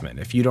investment.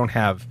 If you don't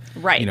have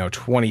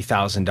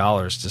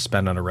 $20,000 to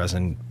spend on a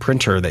resin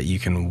printer that you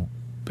can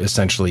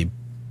essentially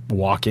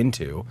walk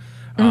into,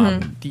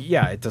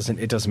 it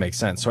doesn't make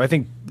sense. So I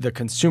think the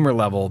consumer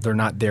level, they're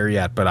not there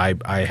yet, but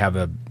I have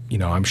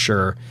I'm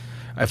sure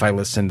if I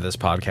listen to this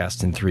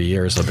podcast in 3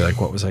 years, I'll be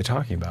like, what was I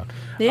talking about?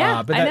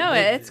 Yeah, I know.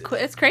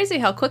 It's crazy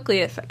how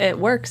quickly it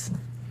works.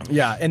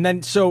 Yeah. And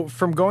then, so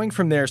going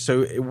from there,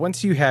 so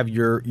once you have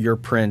your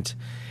print,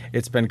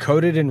 it's been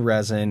coated in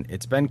resin,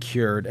 it's been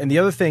cured. And the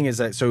other thing is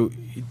that, so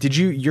did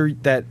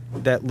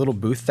that little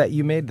booth that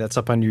you made, that's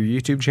up on your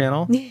YouTube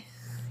channel?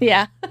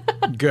 Yeah.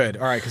 Good.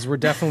 All right. Because we're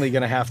definitely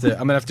going to I'm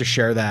going to have to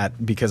share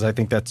that because I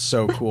think that's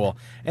so cool.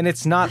 And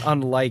it's not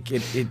unlike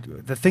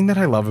the thing that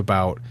I love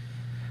about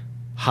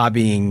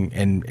hobbying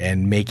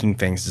and making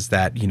things is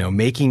that,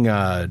 making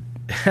a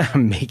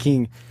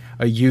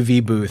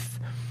UV booth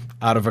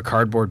out of a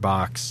cardboard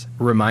box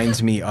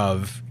reminds me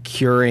of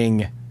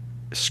curing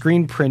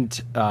screen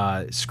print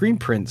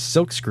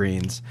silk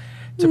screens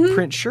to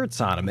print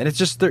shirts on them. And it's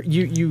just,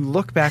 you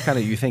look back on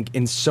it, you think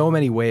in so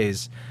many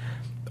ways,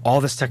 all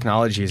this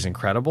technology is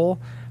incredible,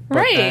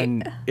 but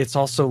then it's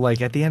also like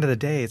at the end of the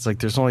day, it's like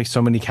there's only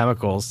so many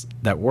chemicals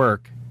that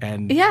work,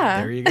 and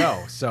there you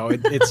go. So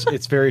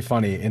it's very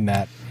funny in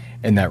that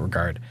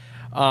regard.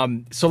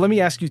 So let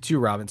me ask you too,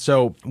 Robin.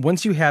 So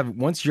once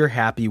you're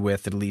happy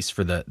with, at least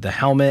for the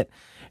helmet,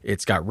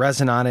 it's got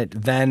resin on it,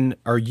 then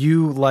are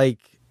you like,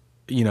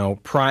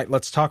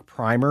 let's talk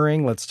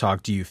primering. Let's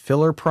talk, do you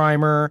filler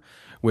primer?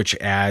 which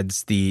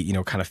adds the, you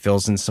know, kind of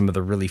fills in some of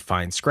the really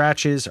fine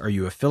scratches. Are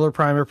you a filler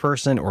primer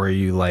person, or are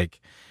you like,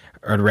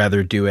 I'd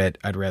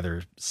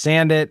rather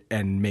sand it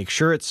and make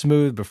sure it's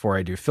smooth before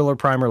I do filler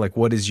primer? Like,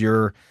 what is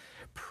your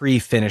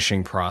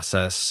pre-finishing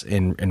process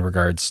in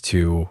regards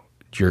to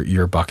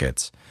your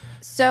buckets?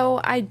 So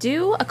I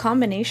do a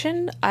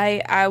combination.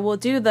 I will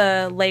do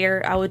the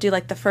layer. I will do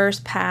like the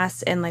first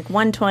pass in like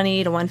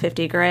 120 to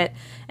 150 grit,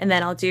 and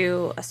then I'll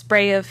do a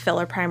spray of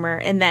filler primer,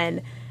 and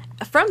then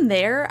from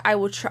there I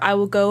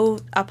will go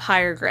up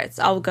higher grits.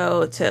 I'll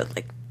go to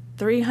like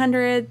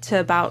 300 to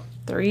about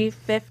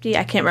 350.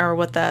 I can't remember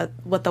what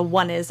the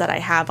one is that I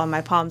have on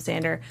my palm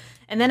sander.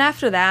 And then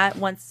after that,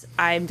 once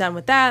I'm done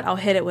with that, I'll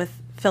hit it with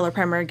filler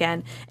primer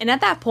again. And at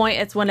that point,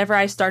 it's whenever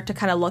I start to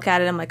kind of look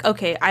at it, I'm like,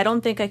 okay, I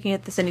don't think I can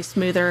get this any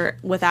smoother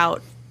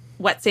without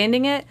wet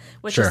sanding it,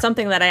 which Sure. is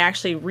something that I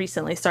actually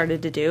recently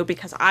started to do,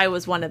 because I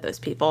was one of those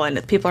people,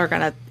 and people are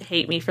going to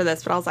hate me for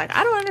this, but I was like,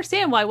 I don't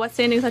understand why wet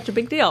sanding is such a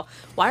big deal.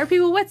 Why are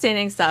people wet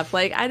sanding stuff?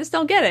 Like, I just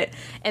don't get it.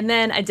 And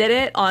then I did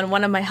it on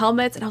one of my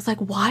helmets, and I was like,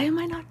 why am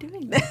I not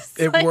doing this?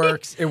 It Like,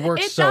 works. It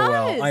works it so does.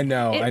 well. I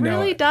know. It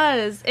really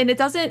does. And it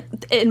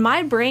doesn't, in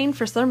my brain,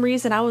 for some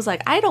reason, I was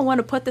like, I don't want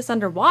to put this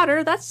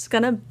underwater. That's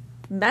going to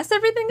mess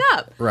everything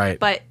up. Right.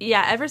 But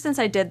yeah, ever since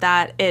I did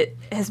that, it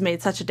has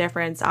made such a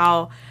difference.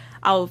 I'll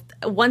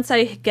once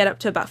I get up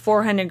to about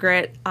 400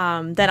 grit,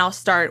 then I'll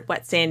start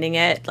wet sanding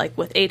it, like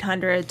with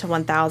 800 to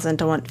 1000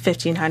 to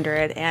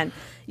 1500, and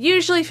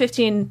usually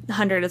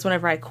 1500 is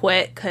whenever I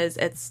quit, because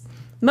it's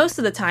most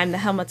of the time the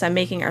helmets I'm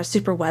making are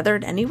super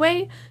weathered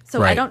anyway,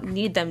 so Right. I don't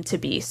need them to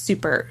be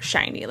super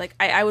shiny. Like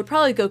I would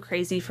probably go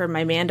crazy for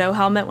my Mando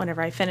helmet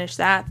whenever I finish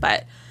that,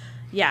 but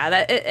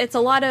yeah, it's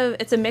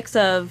a mix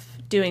of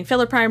doing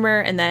filler primer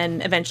and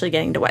then eventually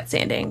getting to wet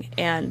sanding.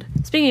 And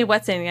speaking of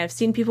wet sanding, I've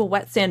seen people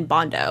wet sand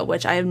Bondo,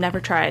 which I have never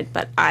tried,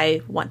 but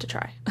I want to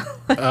try.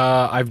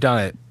 I've done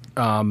it.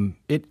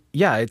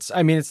 It's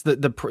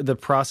the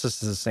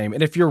process is the same.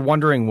 And if you're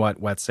wondering what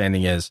wet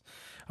sanding is,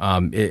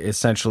 it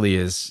essentially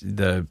is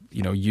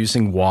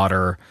using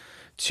water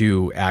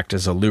to act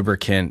as a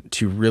lubricant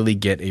to really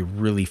get a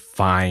really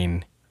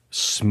fine,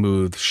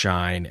 smooth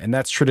shine. And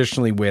that's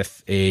traditionally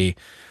with a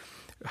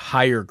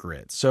higher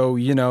grit. So,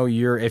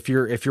 if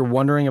you're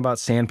wondering about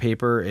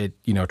sandpaper, it,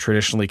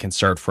 traditionally can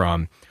start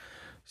from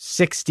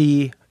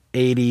 60,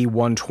 80,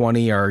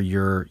 120 are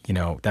your,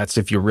 that's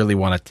if you really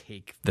want to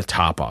take the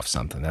top off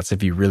something. That's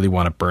if you really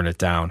want to burn it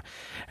down.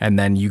 And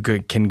then you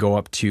can go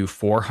up to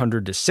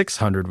 400 to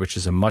 600, which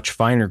is a much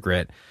finer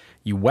grit.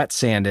 You wet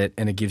sand it,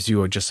 and it gives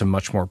you just a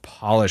much more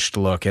polished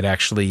look. It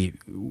actually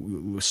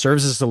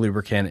serves as the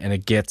lubricant, and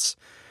it gets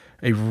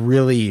a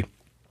really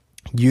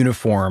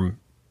uniform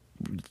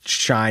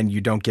shine. You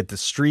don't get the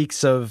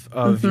streaks of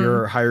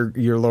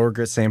your lower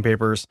grit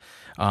sandpapers.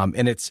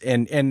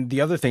 And the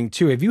other thing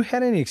too, have you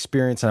had any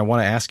experience, and I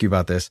want to ask you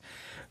about this,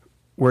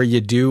 where you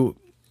do,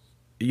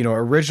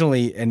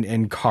 originally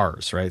in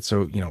cars, right?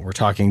 So, we're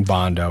talking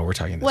Bondo, we're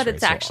talking this, What right?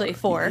 it's actually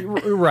for.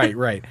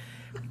 Right.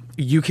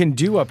 You can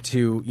do up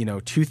to,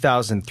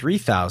 2,000,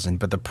 3,000,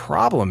 but the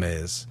problem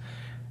is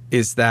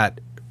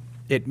that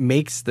it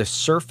makes the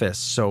surface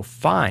so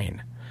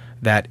fine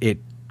that it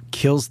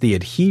kills the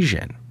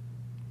adhesion.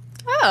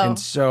 Oh. And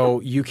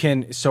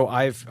so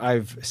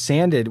I've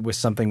sanded with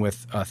something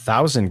with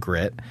 1,000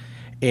 grit,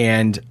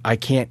 and I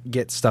can't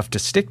get stuff to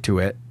stick to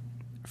it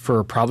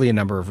for probably a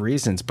number of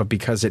reasons, but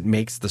because it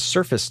makes the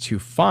surface too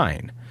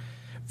fine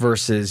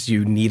versus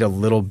you need a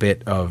little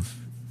bit of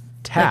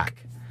tack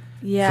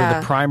for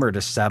the primer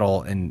to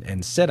settle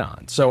and sit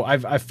on. So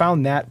I've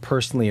found that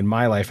personally in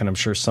my life, and I'm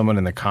sure someone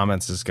in the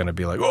comments is going to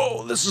be like,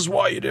 "Oh, this is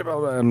why you did,"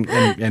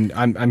 and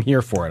I'm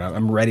here for it.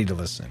 I'm ready to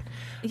listen.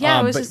 Yeah,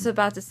 I was just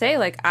about to say,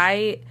 like,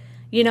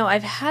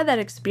 I've had that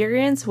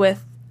experience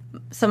with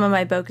some of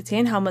my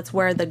Bo-Katan helmets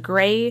where the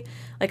gray,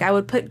 like, I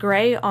would put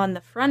gray on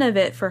the front of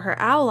it for her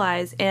owl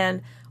eyes,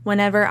 and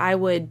whenever I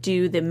would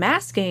do the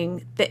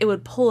masking, it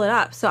would pull it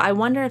up. So I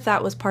wonder if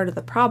that was part of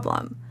the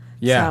problem.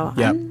 Yeah, so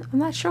yeah. I'm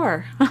not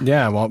sure.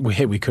 Yeah, well,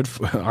 we could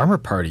Armor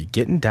Party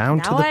getting down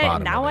to the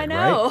bottom. Now of it, I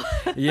know.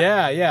 Right?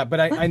 Yeah, but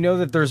I know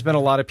that there's been a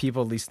lot of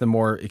people, at least the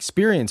more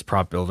experienced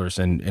prop builders,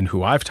 and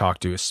who I've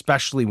talked to,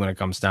 especially when it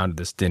comes down to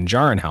this Din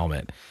Djarin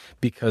helmet,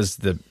 because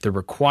the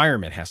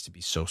requirement has to be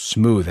so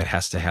smooth. It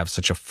has to have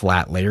such a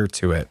flat layer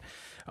to it,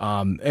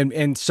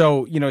 and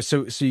so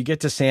so you get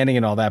to sanding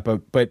and all that,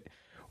 but.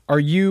 Are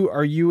you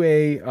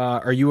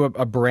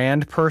a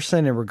brand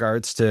person in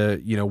regards to,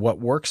 what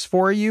works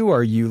for you?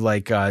 Are you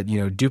like,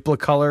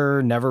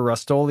 Duplicolor, never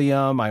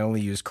Rust-Oleum? I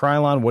only use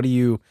Krylon.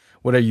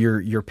 What are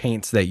your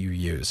paints that you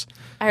use?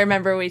 I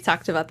remember we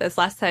talked about this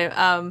last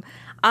time.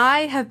 I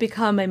have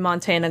become a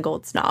Montana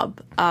Gold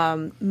snob,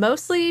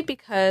 mostly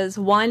because,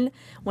 one,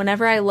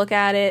 whenever I look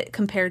at it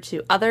compared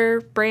to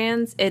other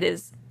brands, it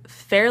is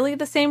fairly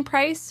the same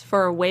price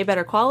for way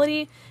better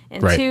quality.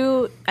 And Right.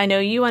 two, I know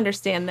you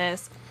understand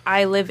this,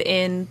 I live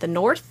in the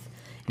north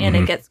and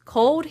it gets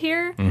cold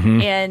here,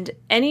 and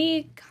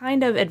any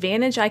kind of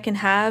advantage I can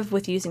have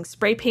with using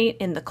spray paint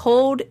in the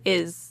cold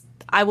is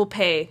I will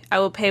pay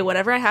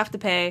whatever I have to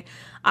pay.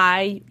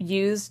 I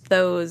used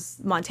those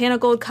Montana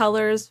Gold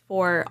colors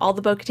for all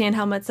the Bo-Katan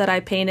helmets that I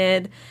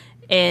painted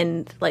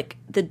in like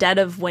the dead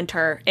of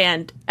winter,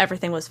 and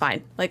everything was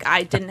fine. Like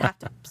I didn't have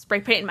to spray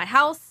paint in my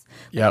house.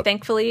 Yep.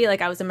 Thankfully,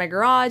 like I was in my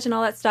garage and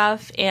all that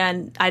stuff,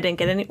 and I didn't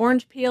get any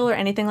orange peel or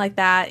anything like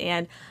that.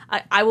 And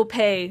I will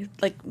pay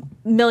like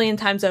a million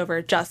times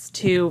over just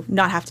to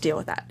not have to deal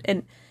with that.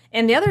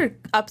 And the other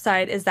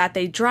upside is that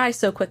they dry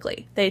so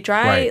quickly. They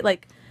dry Right.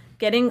 like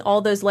getting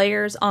all those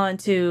layers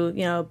onto,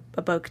 you know,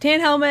 a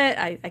Bo-Katan helmet.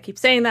 I keep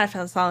saying that.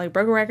 I sound like a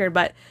broken record,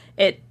 but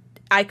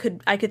I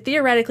could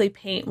theoretically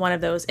paint one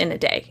of those in a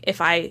day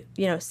if I,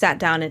 you know, sat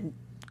down and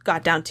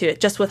got down to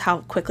it, just with how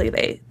quickly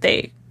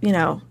they you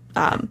know,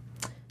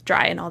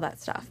 dry and all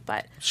that stuff.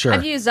 But Sure.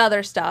 I've used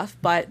other stuff,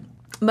 but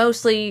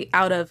mostly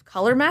out of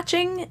color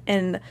matching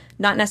and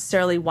not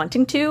necessarily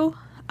wanting to.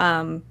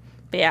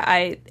 But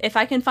yeah, if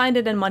I can find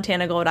it in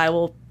Montana Gold, I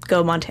will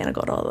go Montana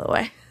Gold all the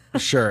way.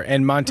 Sure.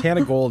 And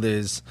Montana Gold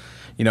is,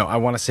 you know, I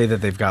want to say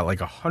that they've got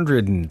like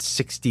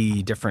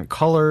 160 different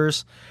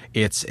colors.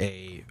 It's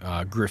a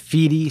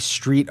graffiti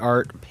street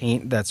art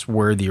paint. That's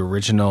where the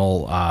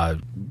original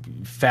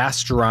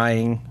fast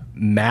drying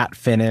matte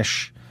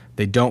finish.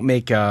 They don't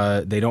make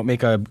a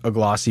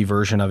glossy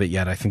version of it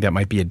yet. I think that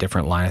might be a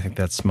different line. I think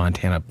that's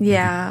Montana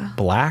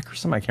Black or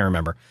something. I can't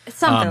remember. It's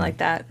something like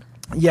that.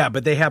 Yeah,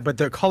 but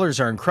the colors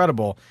are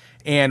incredible.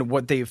 And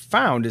what they've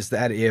found is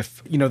that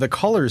if, you know, the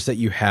colors that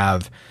you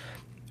have,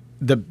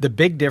 the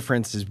big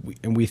difference is,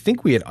 and we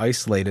think we had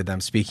isolated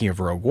them, speaking of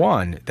Rogue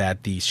One,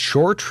 that the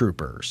Shore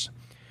Troopers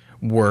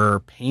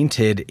were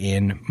painted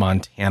in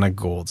Montana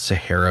Gold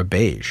Sahara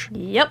Beige.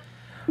 Yep.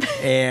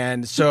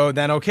 And so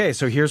then, okay,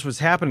 so here's what's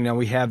happening. Now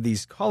we have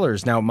these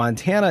colors. Now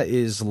Montana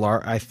is,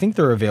 I think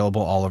they're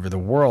available all over the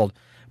world.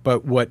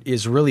 But what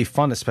is really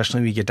fun, especially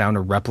when we get down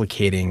to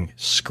replicating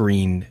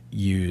screen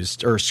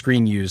used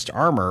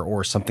armor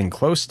or something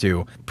close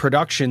to,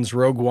 productions,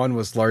 Rogue One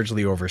was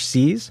largely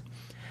overseas.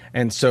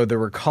 And so there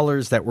were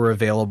colors that were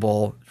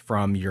available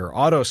from your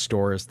auto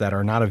stores that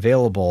are not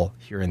available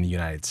here in the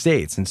United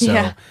States. And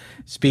so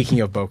speaking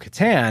of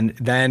Bo-Katan,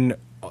 then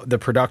the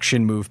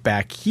production moved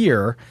back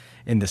here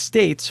in the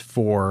States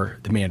for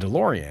The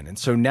Mandalorian. And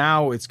so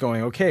now it's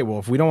going, okay, well,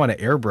 if we don't want to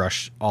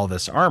airbrush all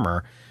this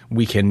armor,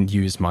 we can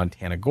use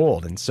Montana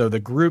Gold. And so the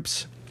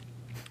groups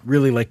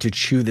really like to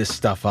chew this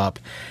stuff up,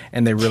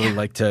 and they really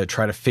like to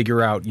try to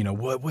figure out, you know,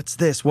 what's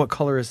this? What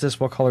color is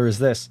this? What color is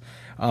this?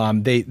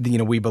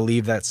 We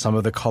believe that some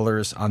of the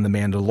colors on The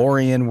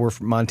Mandalorian were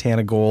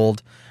Montana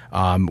Gold.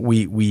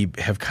 We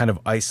have kind of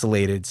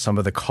isolated some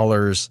of the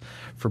colors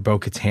for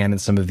Bo-Katan and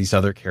some of these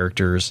other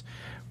characters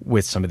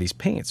with some of these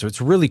paints. So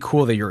it's really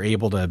cool that you're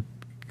able to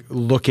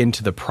look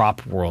into the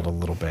prop world a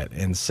little bit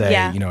and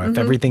say, you know, if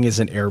everything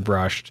isn't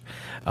airbrushed,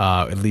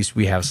 at least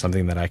we have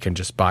something that I can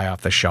just buy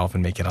off the shelf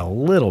and make it a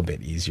little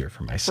bit easier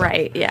for myself.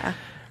 Right. Yeah.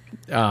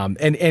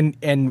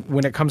 And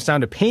when it comes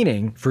down to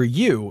painting for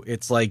you,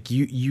 it's like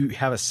you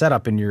have a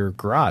setup in your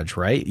garage,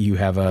 right? You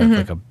have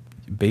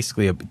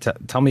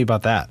tell me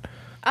about that.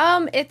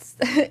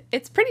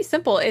 It's pretty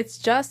simple. It's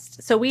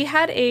just, so we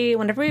had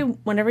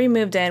whenever we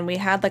moved in, we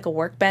had like a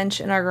workbench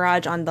in our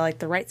garage on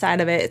the right side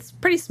of it. It's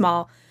pretty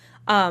small.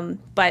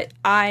 But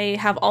I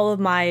have all of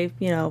my,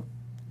 you know,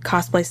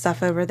 cosplay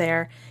stuff over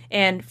there.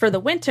 And for the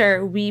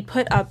winter, we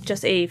put up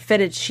just a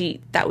fitted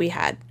sheet that we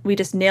had. We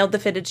just nailed the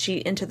fitted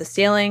sheet into the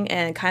ceiling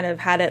and kind of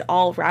had it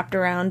all wrapped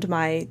around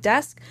my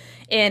desk.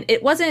 And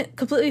it wasn't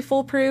completely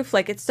foolproof.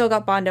 Like, it still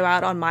got Bondo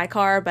out on my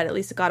car, but at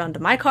least it got onto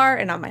my car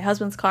and not my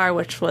husband's car,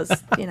 which was,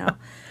 you know,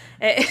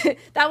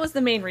 that was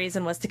the main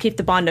reason, was to keep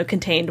the Bondo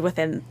contained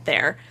within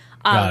there.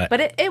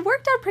 But it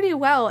worked out pretty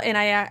well, and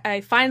I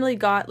finally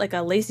got like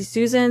a Lazy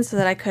Susan so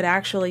that I could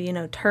actually, you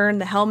know, turn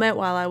the helmet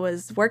while I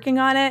was working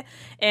on it.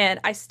 And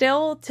I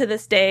still, to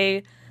this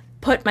day,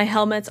 put my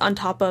helmets on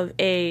top of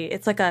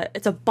it's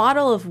a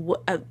bottle of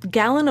a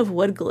gallon of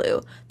wood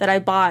glue that I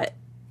bought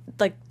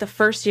like the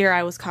first year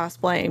I was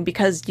cosplaying,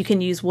 because you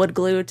can use wood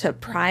glue to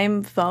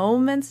prime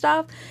foam and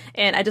stuff.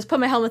 And I just put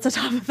my helmets on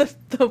top of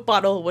the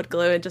bottle of wood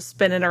glue and just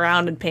spin it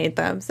around and paint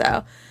them.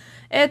 So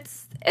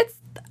it's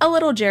a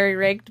little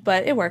jerry-rigged,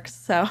 but it works.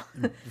 So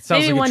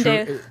maybe one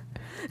day.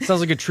 It sounds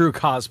like a true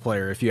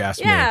cosplayer, if you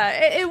ask me. Yeah,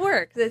 it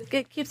works.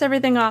 It keeps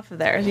everything off of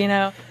there, you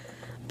know.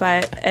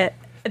 But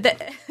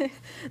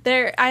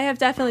I have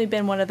definitely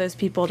been one of those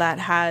people that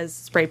has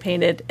spray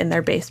painted in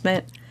their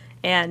basement.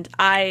 And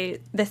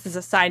this is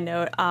a side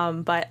note,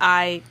 but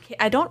I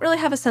don't really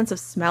have a sense of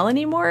smell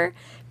anymore,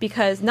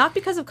 not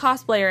because of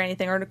cosplay or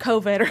anything, or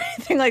COVID or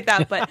anything like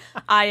that. But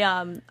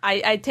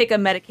I take a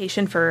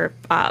medication for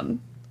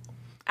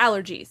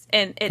allergies,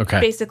 and it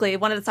basically,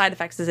 one of the side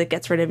effects is it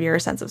gets rid of your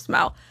sense of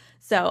smell.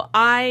 So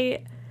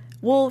I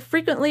would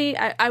frequently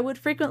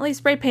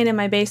spray paint in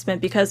my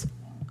basement because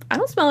I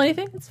don't smell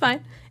anything. It's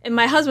fine. And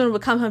my husband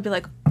would come home and be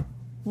like,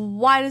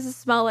 "Why does it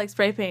smell like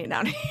spray paint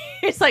down here?"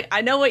 It's like,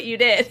 I know what you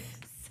did.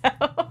 So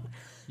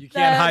you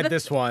can't hide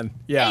this one.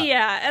 Yeah.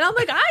 Yeah. And I'm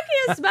like, I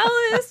can't smell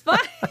it. It's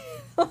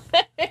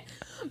fine.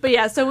 But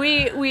yeah, so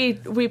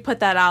we put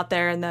that out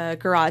there in the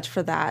garage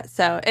for that.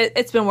 So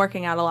it's been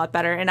working out a lot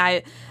better.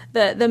 And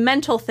the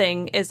mental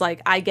thing is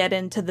like I get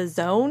into the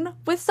zone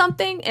with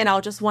something and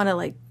I'll just want to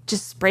like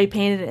just spray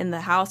paint it in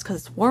the house because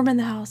it's warm in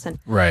the house. And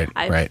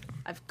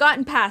I've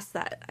gotten past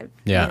that.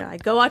 I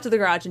go out to the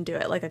garage and do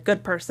it like a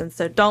good person.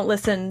 So don't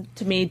listen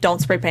to me. Don't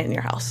spray paint in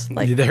your house.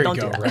 Like there don't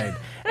you go. Do that.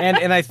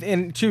 Right.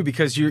 and too,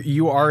 because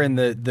you are in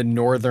the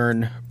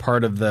northern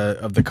part of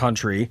the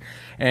country,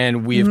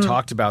 and we have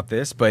talked about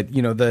this, but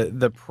you know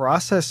the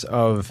process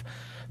of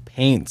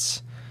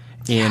paints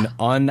in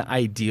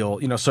unideal,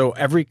 so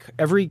every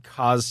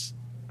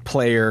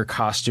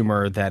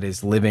costumer that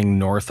is living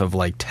north of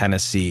like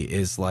Tennessee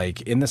is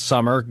like in the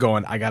summer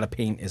going, I got to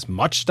paint as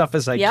much stuff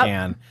as I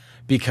can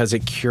because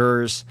it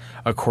cures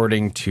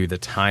according to the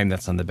time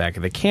that's on the back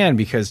of the can.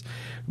 Because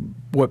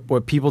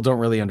what people don't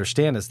really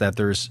understand is that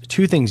there's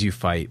two things you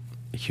fight.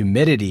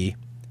 Humidity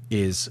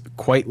is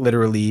quite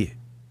literally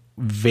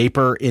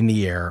vapor in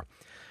the air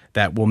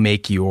that will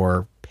make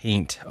your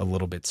paint a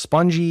little bit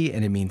spongy,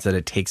 and it means that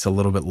it takes a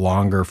little bit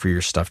longer for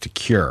your stuff to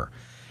cure.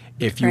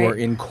 If you are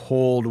in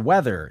cold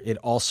weather, it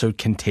also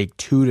can take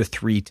 2 to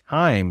 3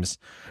 times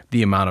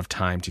the amount of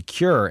time to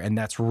cure, and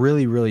that's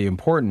really, really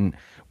important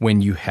when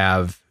you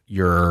have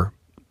your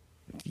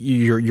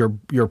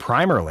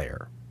primer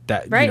layer.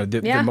 That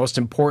the most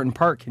important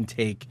part can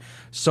take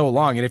so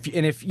long,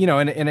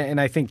 and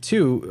I think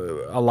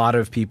too, a lot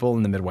of people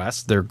in the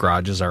Midwest, their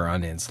garages are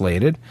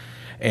uninsulated.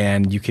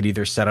 And you could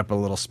either set up a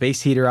little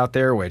space heater out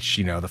there, which,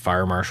 the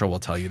fire marshal will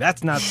tell you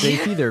that's not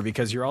safe either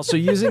because you're also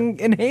using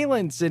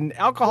inhalants and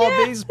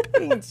alcohol-based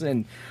paints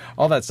and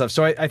all that stuff.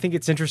 So I think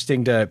it's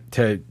interesting to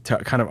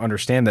kind of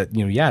understand that,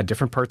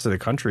 different parts of the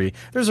country,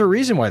 there's a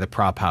reason why the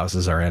prop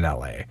houses are in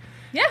LA.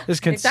 Yeah, there's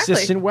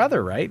consistent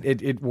weather, right?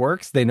 It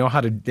works. They know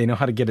how to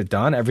get it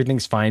done.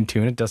 Everything's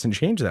fine-tuned. It doesn't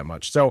change that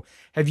much. So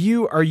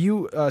are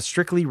you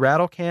strictly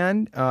rattle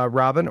can,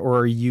 Robin,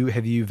 or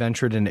have you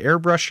ventured into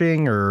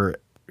airbrushing, or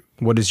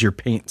what is your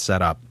paint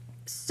setup?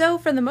 So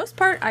for the most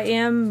part, I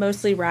am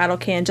mostly rattle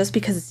can just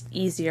because it's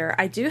easier.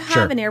 I do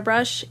have an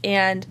airbrush,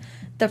 and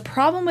the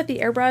problem with the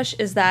airbrush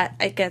is that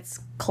it gets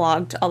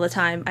clogged all the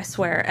time. I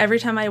swear. Every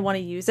time I want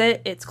to use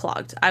it, it's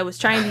clogged. I was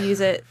trying to use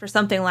it for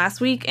something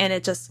last week, and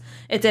it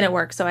didn't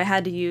work. So I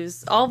had to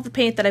use all of the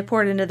paint that I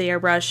poured into the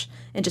airbrush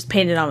and just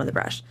paint it on with the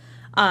brush.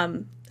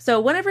 So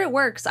whenever it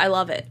works, I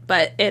love it.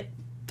 But I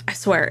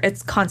swear,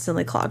 it's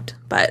constantly clogged.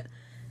 But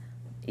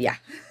yeah.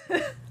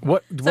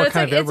 What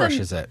kind of airbrush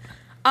is it?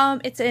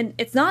 It's an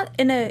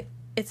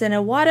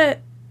Iwata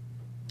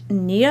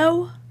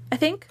Neo, I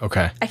think.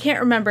 Okay. I can't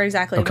remember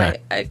exactly.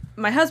 Okay.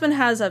 My husband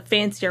has a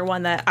fancier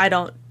one that I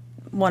don't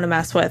want to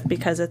mess with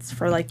because it's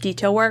for like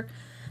detail work.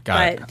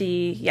 Got it.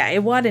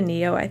 Iwata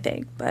Neo, I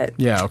think. But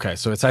yeah, okay.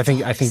 So I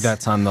think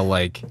that's on the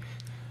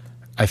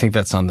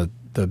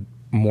the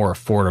more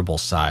affordable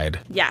side.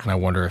 Yeah. And I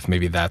wonder if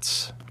maybe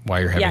that's why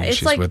you're having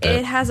issues with it. Yeah,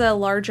 it has a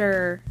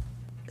larger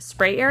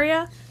spray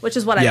area, which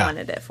is what I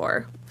wanted it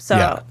for.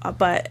 So,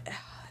 but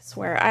I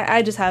swear,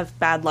 I just have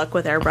bad luck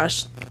with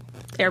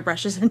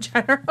airbrushes in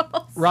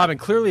general. Robin,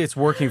 clearly it's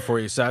working for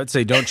you, so I would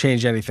say don't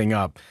change anything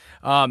up.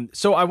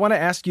 So I want to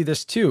ask you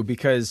this too,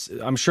 because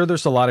I'm sure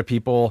there's a lot of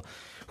people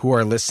who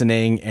are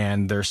listening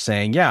and they're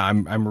saying, yeah,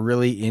 I'm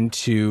really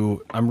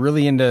into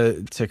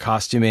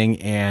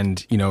costuming,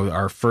 and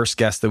our first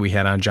guest that we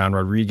had on, John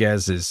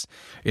Rodriguez,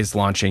 is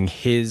launching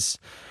his.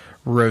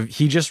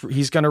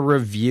 He's going to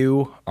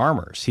review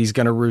armors. He's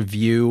going to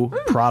review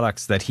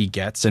products that he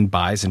gets and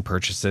buys and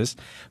purchases.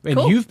 And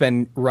you've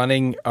been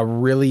running a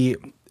really,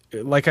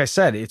 like I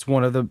said, it's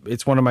one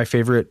of my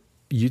favorite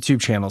YouTube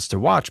channels to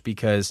watch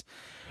because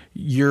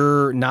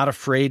you're not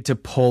afraid to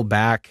pull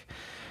back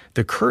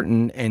the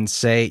curtain and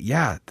say,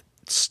 yeah,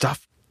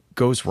 stuff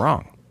goes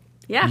wrong.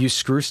 Yeah. You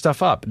screw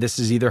stuff up. This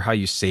is either how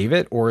you save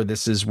it, or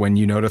this is when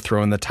to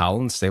throw in the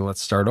towel and say,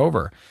 let's start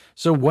over.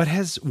 So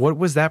what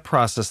was that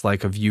process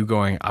like of you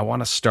going, I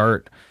want to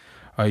start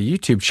a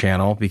YouTube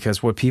channel?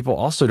 Because what people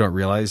also don't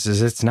realize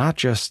is it's not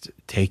just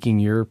taking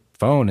your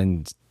phone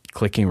and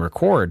clicking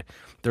record.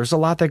 There's a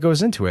lot that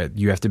goes into it.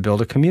 You have to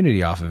build a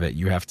community off of it.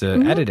 You have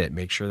to edit it,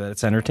 make sure that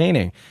it's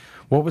entertaining.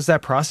 What was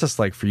that process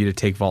like for you to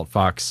take Vault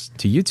Fox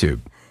to YouTube?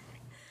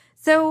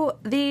 So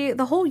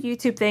the whole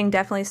YouTube thing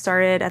definitely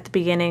started at the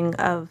beginning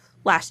of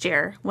last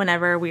year,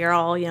 whenever we were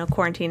all,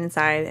 quarantined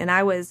inside. And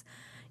I was,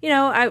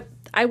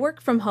 I work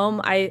from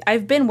home.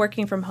 I've been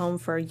working from home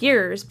for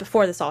years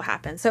before this all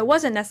happened. So it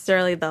wasn't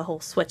necessarily the whole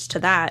switch to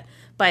that,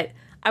 but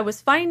I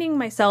was finding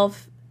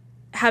myself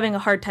having a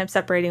hard time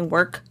separating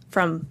work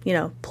from,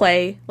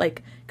 play,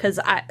 because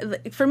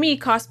for me,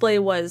 cosplay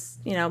was,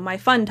 my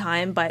fun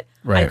time, but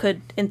I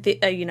could,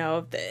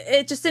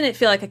 it just didn't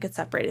feel like I could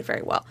separate it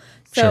very well.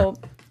 So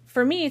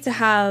for me to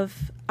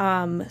have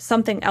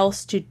something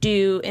else to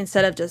do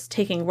instead of just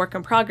taking work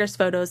in progress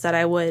photos that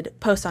I would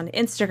post on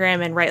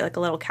Instagram and write like a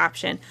little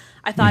caption,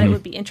 I thought it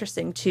would be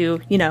interesting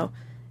to,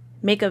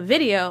 make a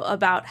video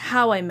about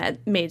how I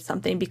made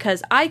something,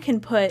 because I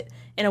can put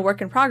in a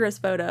work in progress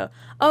photo,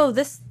 oh,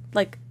 this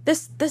like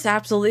this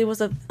absolutely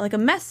was a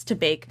mess to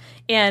bake,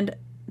 and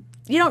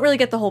you don't really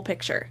get the whole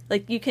picture.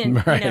 Like you can,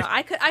 right.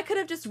 I could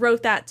have just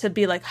wrote that to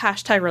be like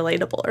hashtag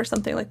relatable or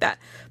something like that.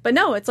 But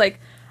no, it's like,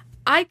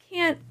 I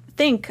can't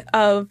think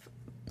of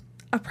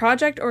a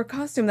project or a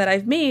costume that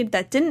I've made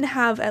that didn't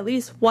have at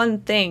least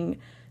one thing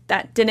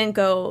that didn't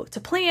go to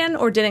plan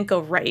or didn't go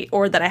right,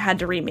 or that I had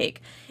to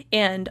remake.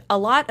 And a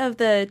lot of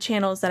the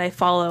channels that I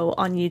follow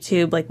on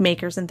YouTube, like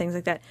makers and things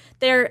like that,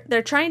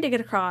 they're trying to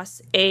get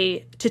across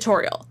a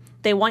tutorial.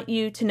 They want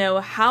you to know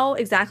how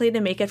exactly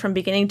to make it from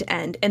beginning to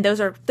end. And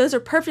those are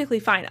perfectly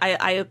fine.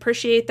 I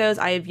appreciate those.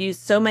 I have used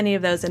so many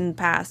of those in the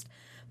past.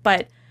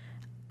 But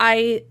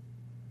I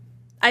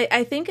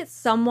think it's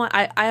somewhat,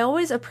 I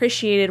always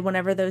appreciated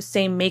whenever those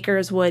same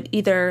makers would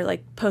either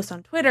like post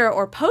on Twitter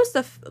or post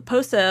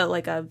a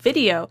like a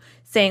video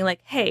saying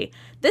like, hey,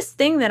 this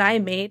thing that I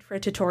made for a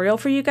tutorial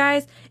for you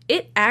guys,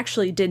 it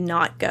actually did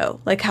not go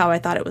like how I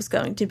thought it was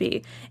going to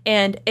be.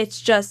 And it's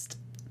just,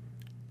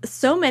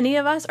 so many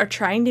of us are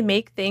trying to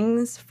make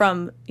things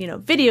from,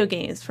 video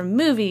games, from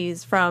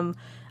movies, from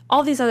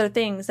all these other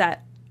things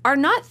that are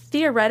not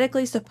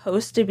theoretically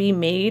supposed to be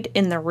made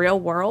in the real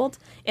world.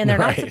 And they're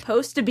not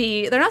supposed to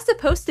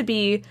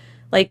be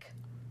like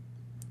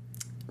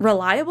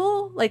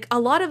reliable. Like a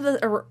lot of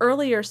the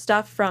earlier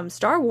stuff from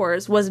Star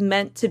Wars was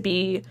meant to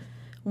be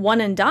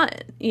one and done.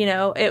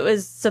 It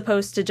was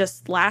supposed to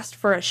just last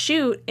for a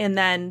shoot and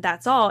then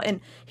that's all. And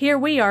here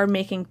we are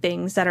making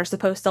things that are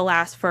supposed to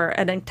last for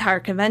an entire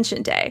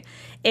convention day.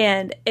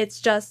 And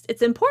it's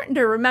important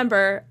to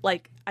remember,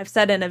 like I've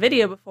said in a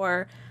video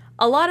before,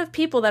 a lot of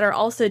people that are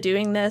also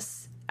doing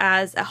this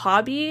as a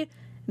hobby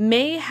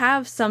may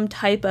have some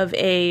type of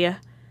a,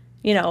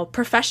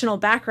 professional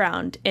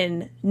background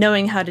in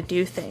knowing how to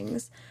do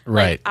things.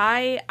 Right.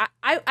 Like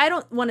I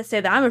don't want to say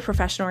that I'm a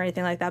professional or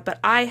anything like that,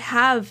 but I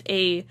have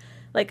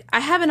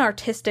an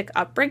artistic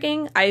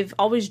upbringing. I've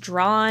always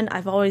drawn.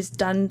 I've always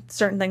done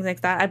certain things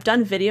like that. I've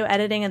done video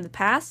editing in the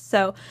past.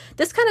 So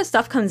this kind of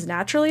stuff comes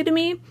naturally to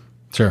me.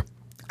 Sure.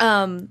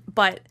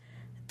 But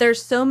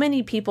there's so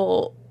many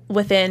people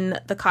within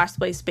the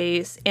cosplay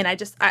space. And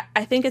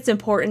I think it's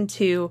important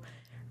to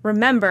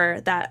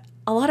remember that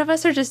a lot of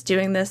us are just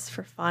doing this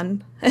for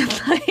fun.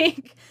 And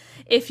like,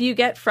 if you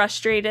get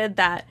frustrated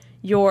that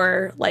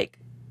your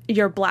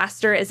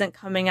blaster isn't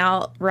coming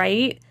out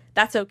right,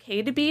 that's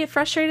okay to be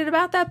frustrated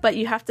about that. But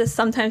you have to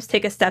sometimes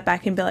take a step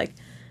back and be like,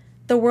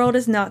 the world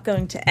is not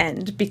going to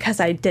end because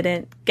I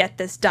didn't get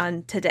this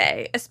done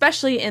today,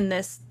 especially in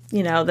this,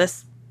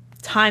 this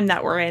time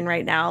that we're in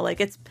right now.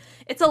 Like it's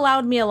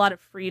allowed me a lot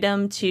of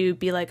freedom to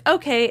be like,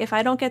 okay, if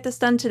I don't get this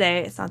done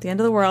today, it's not the end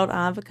of the world. I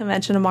don't have a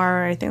convention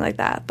tomorrow or anything like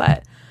that.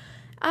 But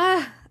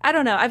I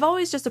don't know. I've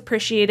always just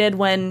appreciated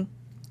when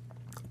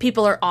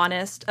people are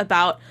honest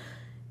about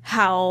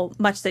how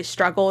much they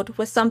struggled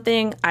with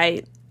something.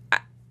 I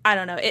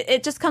don't know.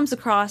 It just comes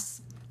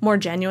across more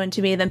genuine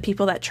to me than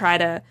people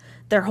that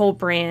their whole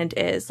brand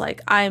is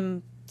like,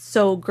 I'm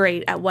so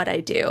great at what I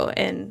do.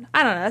 And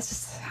I don't know. That's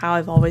just how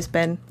I've always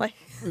been. Like,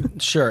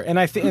 sure. And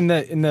I think in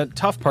the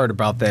tough part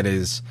about that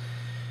is,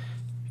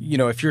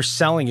 if you're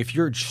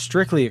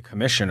strictly a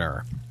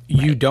commissioner,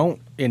 you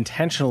don't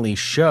intentionally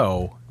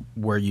show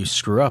where you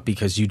screw up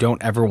because you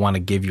don't ever want to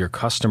give your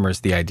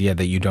customers the idea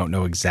that you don't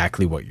know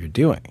exactly what you're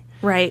doing.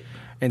 Right.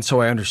 And so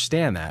I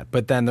understand that.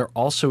 But then there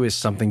also is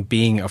something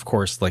being, of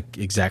course, like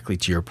exactly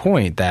to your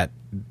point, that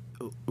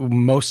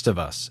most of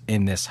us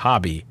in this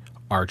hobby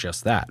are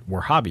just that.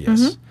 We're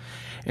hobbyists. Mm-hmm.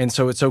 And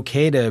so it's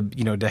okay to,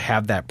 to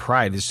have that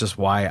pride. It's just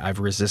why I've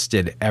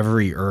resisted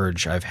every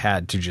urge I've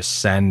had to just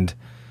send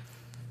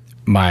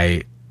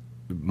my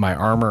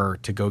armor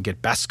to go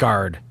get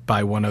Beskar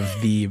by one of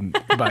the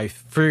by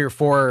 3 or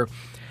 4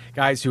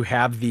 guys who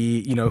have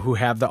the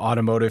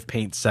automotive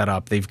paint set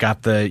up. They've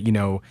got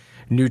the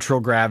neutral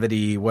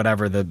gravity,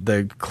 whatever,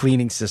 the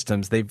cleaning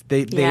systems.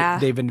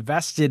 They've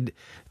invested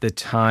the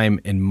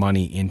time and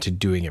money into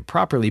doing it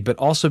properly, but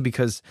also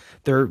because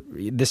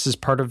this is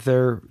part of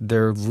their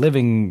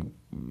living.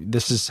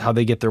 This is how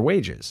they get their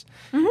wages.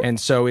 Mm-hmm. And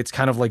so it's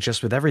kind of like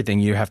just with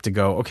everything, you have to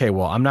go, okay,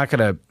 well, I'm not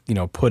going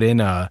to, put in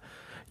a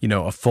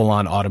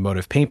full-on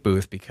automotive paint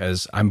booth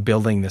because I'm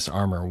building this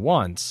armor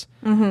once.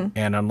 Mm-hmm.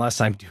 And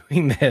unless I'm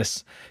doing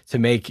this to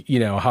make,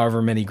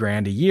 however many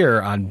grand a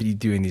year on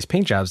doing these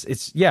paint jobs,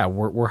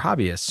 we're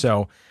hobbyists.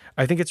 So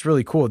I think it's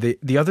really cool.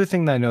 The other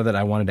thing that I know that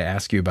I wanted to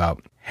ask you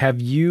about,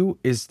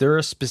 is there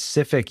a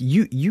specific,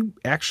 you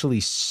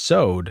actually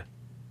sewed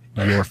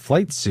your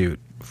flight suit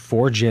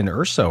for Jyn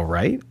Erso,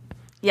 right?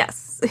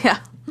 Yes. Yeah.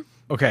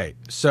 Okay.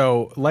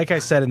 So like I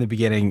said in the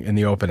beginning, in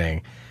the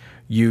opening,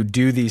 you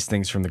do these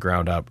things from the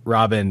ground up.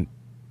 Robin,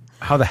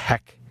 how the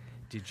heck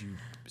did you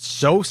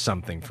sew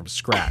something from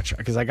scratch?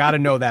 Because I got to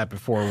know that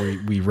before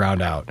we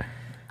round out.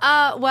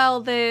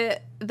 Well,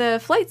 the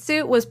flight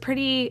suit was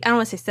pretty, I don't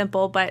want to say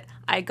simple, but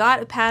I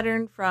got a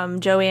pattern from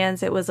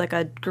Joann's. It was like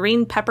a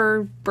green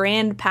pepper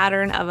brand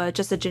pattern of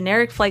just a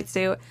generic flight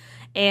suit.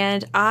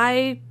 And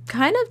I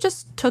kind of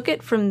just took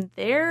it from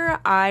there.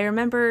 I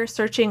remember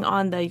searching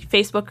on the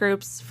Facebook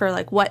groups for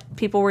like what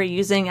people were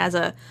using as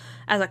a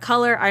as a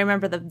color, I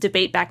remember the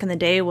debate back in the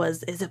day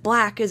was, is it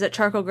black? Is it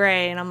charcoal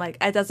gray? And I'm like,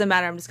 it doesn't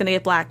matter. I'm just going to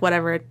get black,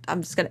 whatever.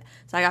 So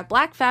I got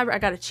black fabric. I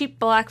got a cheap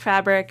black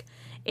fabric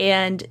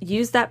and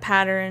used that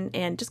pattern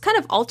and just kind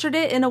of altered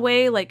it in a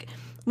way. Like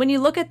when you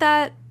look at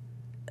that,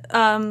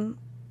 oh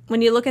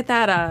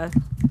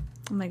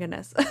my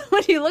goodness,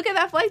 when you look at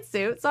that flight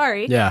suit,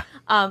 sorry. Yeah.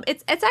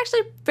 It's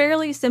actually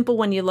fairly simple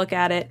when you look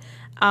at it,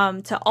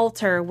 to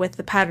alter with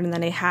the pattern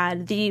that I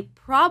had. The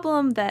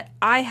problem that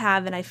I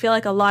have, and I feel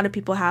like a lot of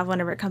people have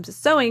whenever it comes to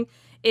sewing,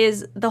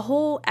 is the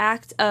whole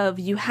act of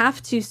you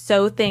have to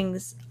sew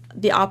things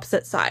the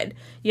opposite side.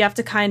 You have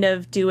to kind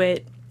of do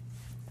it,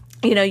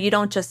 you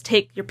don't just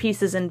take your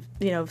pieces and,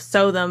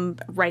 sew them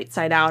right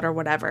side out or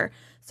whatever.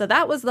 So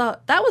that was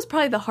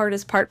probably the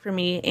hardest part for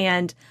me.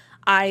 And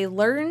I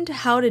learned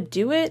how to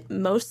do it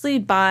mostly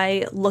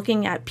by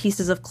looking at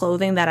pieces of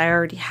clothing that I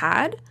already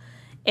had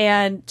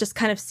and just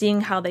kind of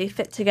seeing how they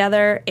fit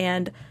together.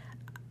 And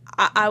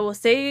I will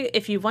say,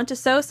 if you want to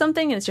sew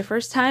something and it's your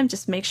first time,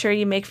 just make sure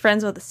you make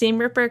friends with a seam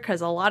ripper,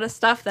 because a lot of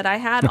stuff that I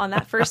had on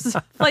that first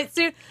flight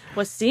suit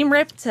was seam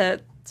ripped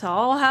to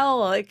all hell.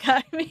 Like,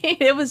 I mean,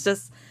 it was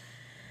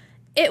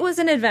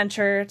an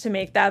adventure to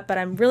make that, but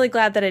I'm really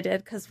glad that I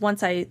did, because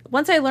once I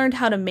learned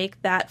how to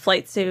make that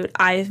flight suit,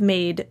 I've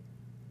made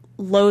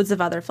loads of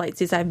other flight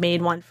suits. I've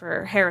made one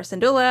for Hera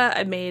Syndulla.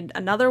 I made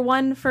another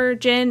one for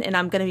Jyn, and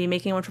I'm going to be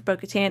making one for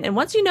Bo-Katan. And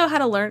once you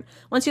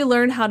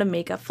learn how to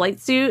make a flight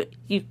suit,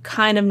 you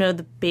kind of know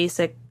the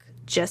basic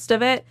gist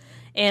of it.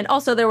 And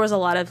also there was a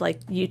lot of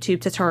like YouTube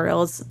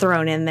tutorials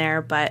thrown in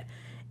there, but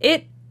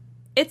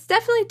it's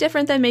definitely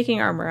different than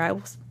making armor.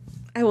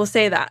 I will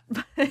say that.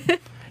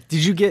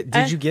 Did you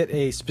get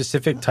a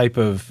specific type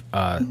of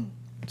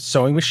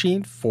sewing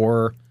machine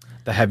for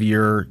the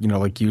heavier,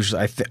 like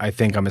usually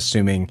I'm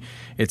assuming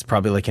it's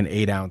probably like an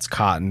 8-ounce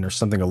cotton or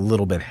something a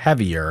little bit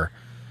heavier.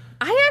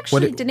 I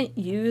actually didn't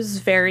use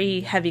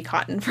very heavy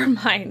cotton for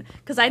mine,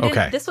 because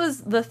this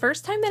was the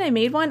first time that I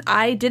made one.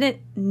 I didn't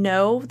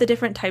know the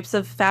different types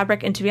of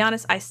fabric, and to be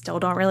honest, I still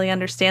don't really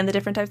understand the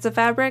different types of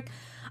fabric.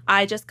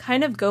 I just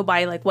kind of go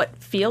by like what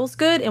feels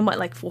good and what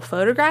like will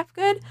photograph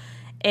good.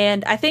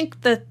 And I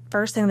think the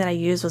first thing that I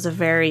used was a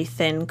very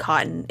thin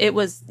cotton.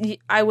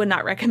 I would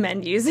not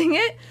recommend using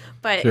it,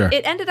 but Sure.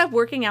 It ended up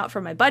working out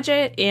for my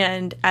budget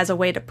and as a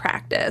way to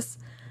practice.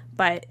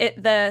 But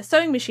the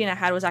sewing machine I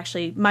had was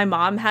actually, my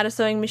mom had a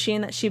sewing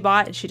machine that she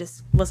bought, and she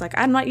just was like,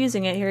 I'm not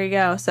using it, here you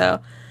go. So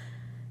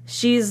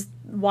she's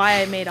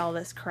why I made all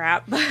this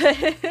crap.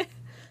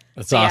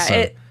 That's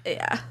awesome.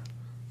 Yeah.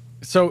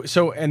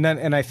 So and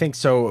I think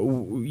so,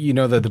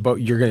 the boat,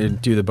 you're going to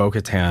do the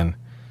Bo-Katan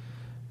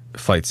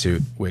flight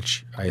suit,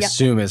 which I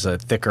assume is a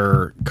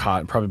thicker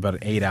cotton, probably about an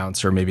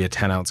 8-ounce or maybe a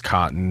 10-ounce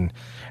cotton.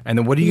 And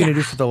then what are you going to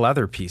do for the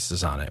leather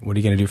pieces on it? What are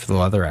you going to do for the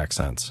leather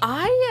accents?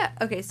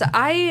 So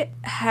I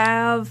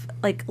have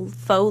like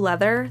faux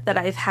leather that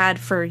I've had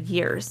for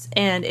years,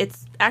 and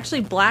it's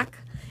actually black.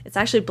 It's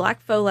actually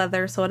black faux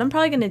leather. So what I'm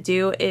probably going to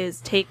do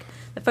is take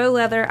the faux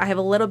leather. I have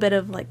a little bit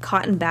of like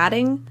cotton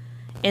batting,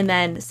 and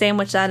then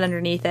sandwich that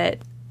underneath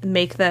it.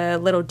 Make the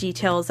little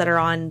details that are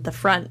on the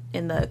front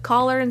in the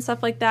collar and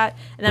stuff like that,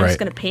 and then I'm just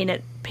going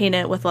to paint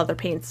it with leather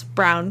paints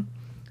brown.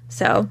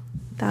 So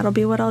that'll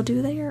be what I'll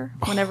do there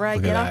whenever I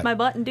get off my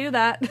butt and do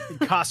that.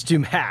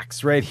 Costume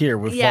hacks right here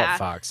with Vault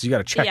Fox. You got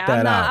to check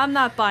that out. I'm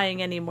not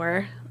buying any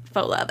more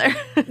faux leather.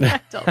 I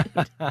don't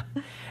need.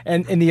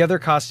 And the other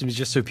costumes,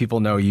 just so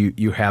people know,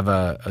 you have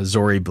a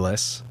Zori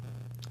Bliss.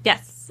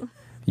 Yes.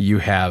 You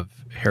have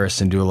Hera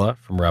Syndulla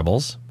from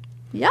Rebels.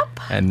 Yep.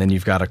 And then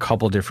you've got a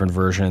couple different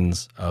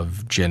versions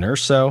of Jyn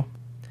Erso.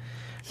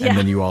 And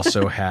then you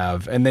also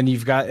have, and then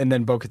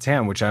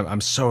Bo-Katan, which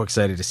I'm so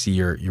excited to see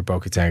your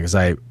Bo-Katan, because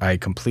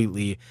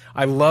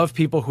I love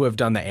people who have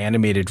done the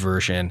animated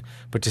version,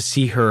 but to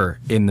see her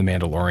in The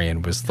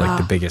Mandalorian was like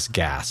the biggest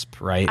gasp,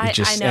 right?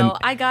 I know.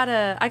 I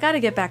gotta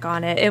get back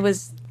on it. It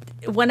was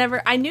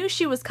whenever I knew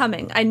she was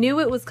coming. I knew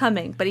it was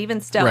coming, but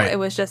even still, it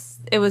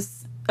was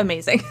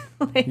amazing.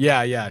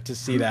 Yeah, to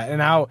see that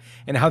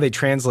and how they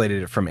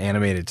translated it from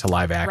animated to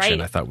live action,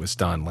 right. I thought was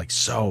done like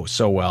so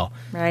well,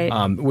 right?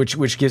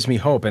 Which gives me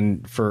hope,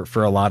 and for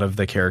a lot of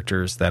the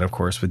characters that, of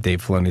course, with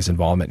Dave Filoni's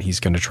involvement,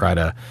 he's going to try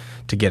to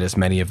get as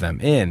many of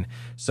them in.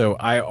 So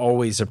I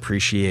always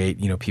appreciate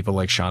people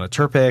like Shauna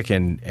Turpic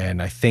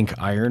and I think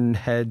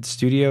Ironhead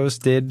Studios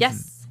did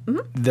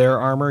their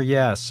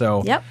armor,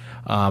 So yep.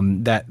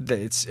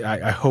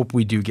 I hope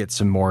we do get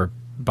some more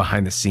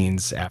behind the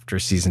scenes after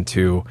season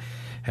 2.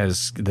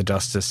 As the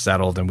dust has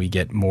settled and we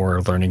get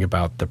more learning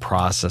about the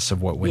process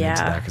of what went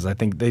into that, because I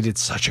think they did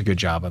such a good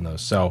job on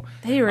those. So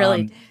they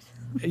really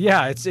did.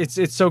 Yeah,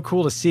 it's so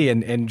cool to see,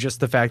 and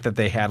just the fact that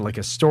they had like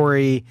a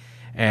story,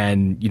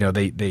 and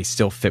they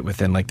still fit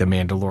within like the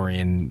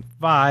Mandalorian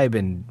vibe,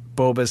 and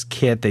Boba's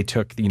kit. They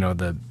took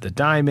the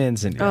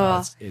diamonds, and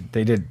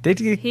they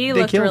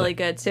looked really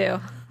good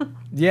too.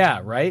 Yeah,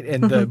 right.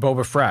 And the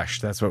Boba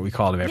Fresh, that's what we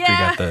called him after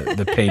he got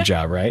the paint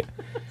job, right?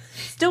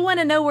 Still want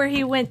to know where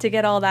he went to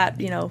get all that,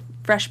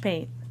 fresh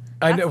paint.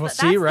 I know. Well,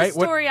 see, right? That's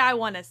the story I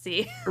want to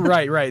see.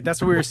 Right.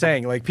 That's what we were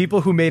saying. Like,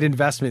 people who made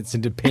investments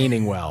into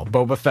painting well.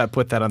 Boba Fett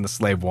put that on the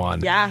Slave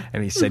One. Yeah.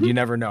 And he said, you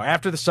never know.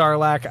 After the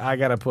Sarlacc,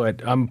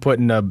 I'm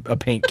putting a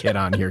paint kit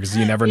on here because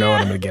you never know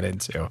what I'm going to get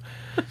into.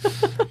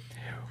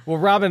 Well,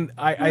 Robin,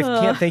 I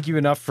can't thank you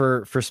enough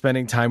for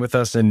spending time with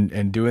us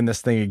and doing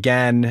this thing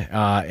again.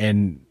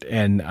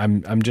 And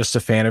I'm just a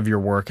fan of your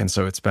work. And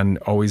so it's been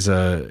always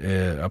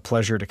a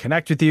pleasure to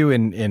connect with you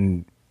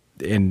and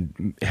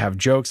have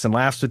jokes and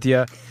laughs with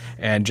you,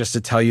 and just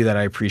to tell you that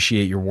I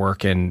appreciate your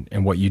work and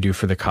what you do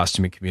for the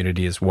costuming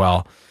community as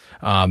well.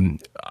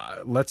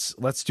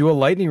 Let's do a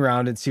lightning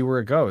round and see where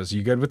it goes.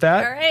 You good with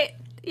that? All right.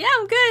 Yeah,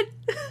 I'm good.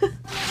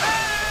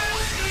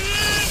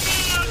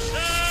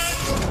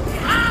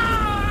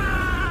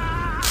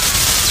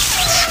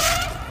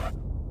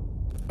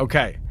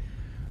 Okay.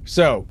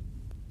 So,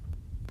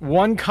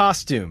 one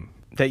costume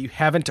that you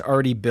haven't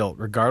already built,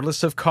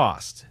 regardless of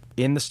cost,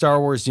 in the Star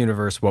Wars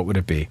universe, what would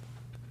it be?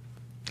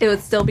 It would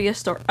still be a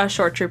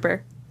shore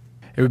trooper.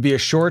 It would be a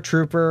shore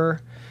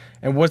trooper.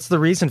 And what's the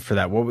reason for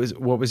that? What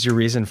was your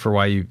reason for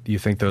why you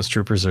think those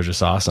troopers are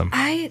just awesome?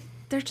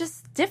 They're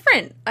just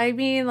different. I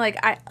mean,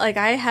 I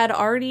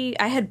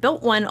had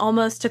built one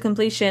almost to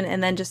completion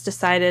and then just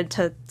decided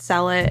to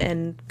sell it,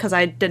 and because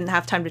I didn't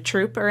have time to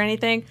troop or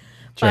anything.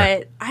 Sure.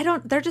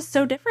 But they're just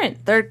so different.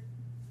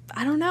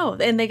 I don't know.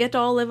 And they get to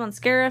all live on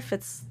Scarif.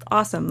 It's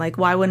awesome. Like,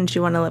 why wouldn't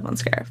you want to live on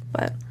Scarif?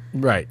 But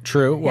right,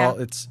 true. Yeah. Well,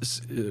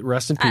 it's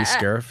rest in peace,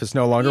 Scarif is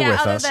no longer with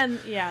us.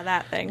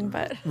 That thing,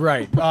 but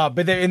right.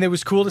 But it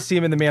was cool to see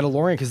him in the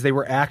Mandalorian because they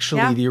were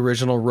actually the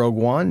original Rogue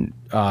One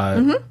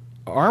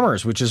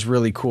armors, which is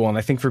really cool. And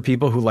I think for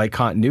people who like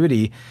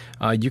continuity,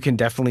 you can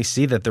definitely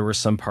see that there were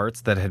some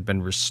parts that had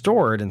been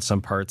restored, and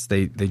some parts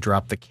they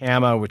dropped the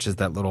camo, which is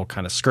that little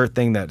kind of skirt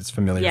thing that is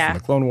familiar from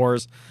the Clone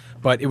Wars.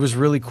 But it was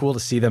really cool to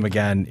see them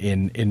again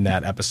in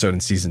that episode in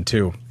season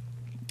 2.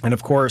 And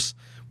of course,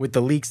 with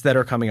the leaks that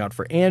are coming out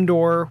for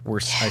Andor,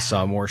 I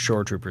saw more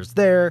shore troopers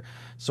there.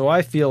 So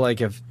I feel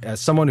like as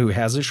someone who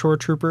has a shore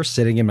trooper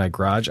sitting in my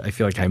garage, I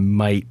feel like I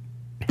might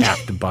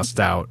have to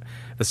bust out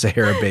the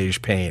Sahara beige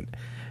paint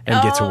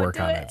and get to work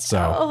on it.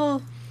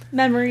 So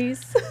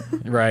memories.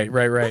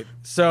 Right.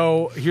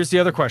 So here's the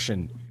other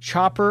question.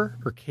 Chopper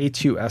or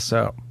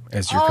K2SO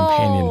as your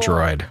companion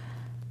droid?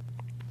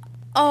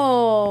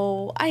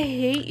 Oh, I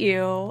hate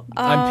you.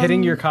 I'm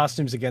pitting your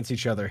costumes against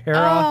each other.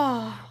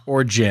 Hera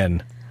or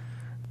Jyn?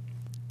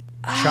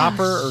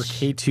 Chopper or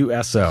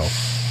K2SO?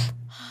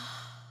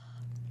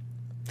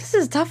 This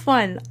is a tough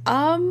one.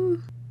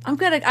 I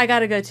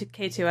gotta go to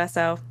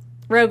K2SO.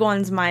 Rogue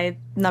One's my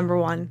number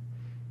one.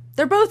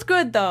 They're both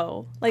good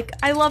though. Like,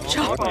 I love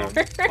Chopper.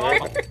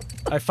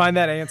 I find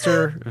that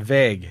answer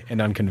vague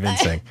and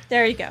unconvincing.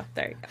 There you go.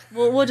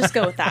 We'll just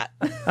go with that.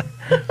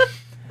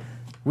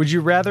 Would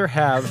you rather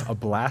have a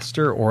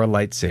blaster or a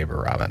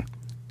lightsaber, Robin?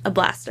 A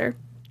blaster.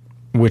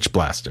 Which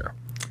blaster?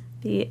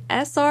 The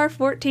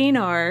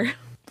SR-14R.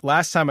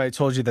 Last time I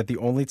told you that the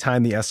only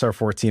time the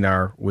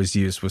SR-14R was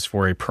used was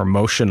for a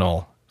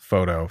promotional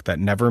photo that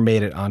never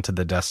made it onto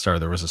the Death Star.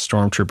 There was a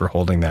stormtrooper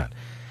holding that.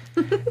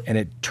 And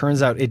it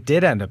turns out it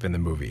did end up in the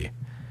movie.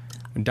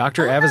 When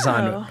Dr.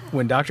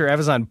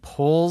 Evazan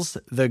pulls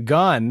the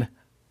gun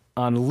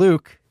on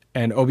Luke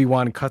and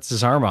Obi-Wan cuts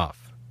his arm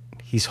off,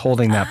 he's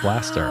holding that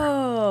blaster.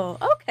 Oh,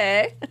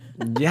 okay.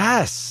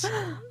 Yes.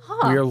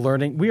 We are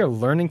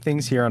learning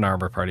things here on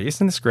Armor Party.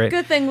 Isn't this great?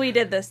 Good thing we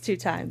did this 2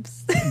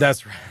 times.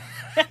 That's right.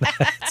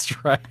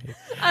 That's right.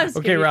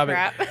 Okay, Robin.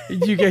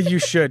 You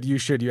should. You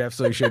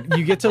absolutely should.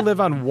 You get to live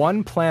on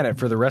one planet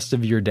for the rest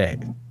of your day.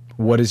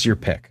 What is your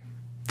pick?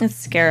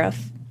 It's Scarif.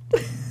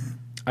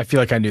 I feel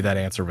like I knew that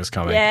answer was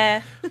coming.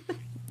 Yeah.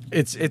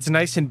 It's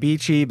nice and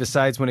beachy.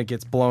 Besides, when it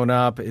gets blown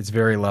up, it's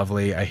very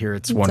lovely. I hear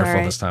it's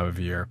wonderful this time of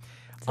year.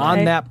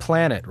 On that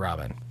planet,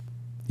 Robin,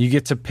 you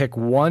get to pick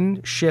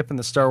one ship in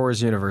the Star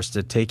Wars universe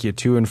to take you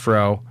to and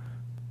fro.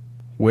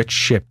 Which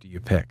ship do you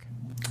pick?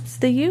 It's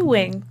the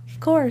U-Wing, of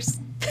course.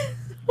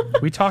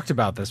 We talked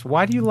about this.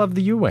 Why do you love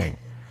the U-Wing?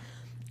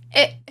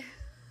 I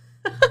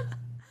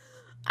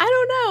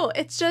don't know.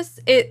 It's just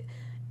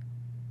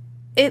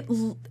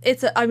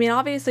I mean,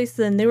 obviously it's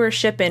the newer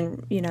ship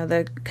in,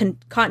 the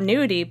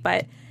continuity,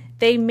 but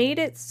they made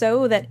it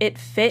so that it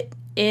fit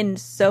in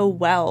so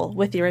well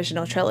with the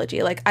original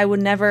trilogy. Like, I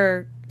would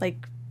never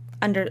think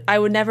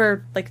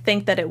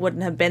that it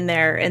wouldn't have been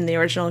there in the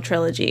original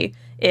trilogy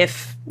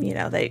if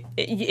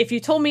you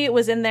told me it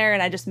was in there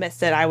and I just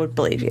missed it, I would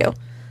believe you.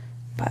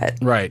 But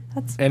right.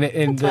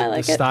 And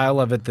the style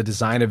of it, the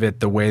design of it,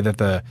 the way that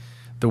the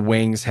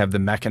wings have the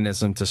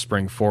mechanism to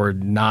spring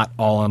forward, not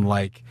all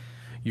unlike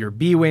your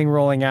B-wing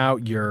rolling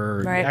out,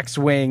 your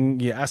X-wing,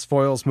 your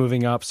S-foils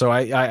moving up. So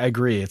I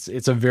agree.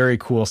 It's a very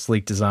cool,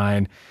 sleek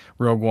design.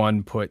 Rogue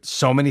One put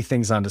so many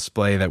things on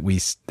display that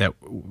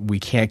we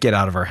can't get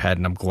out of our head.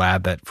 And I'm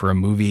glad that for a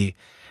movie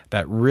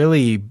that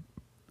really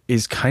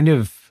is kind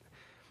of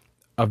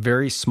a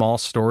very small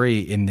story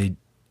in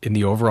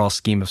the overall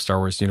scheme of Star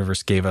Wars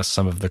universe, gave us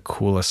some of the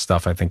coolest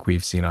stuff I think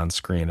we've seen on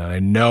screen. And I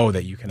know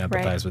that you can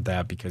empathize with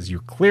that because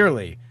you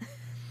clearly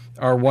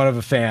are one of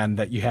a fan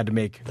that you had to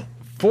make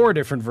 4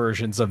 different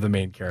versions of the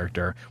main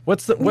character.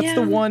 What's the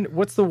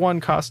one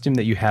costume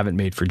that you haven't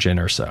made for Jin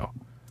Urso?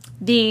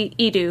 The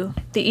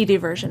Edu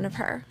version of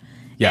her.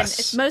 Yes. And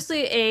it's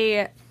mostly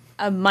a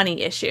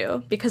money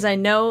issue because I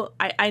know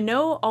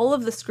all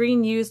of the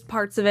screen used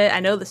parts of it. I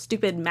know the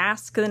stupid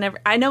mask and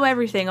I know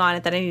everything on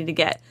it that I need to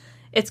get.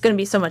 It's going to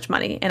be so much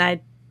money, and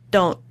I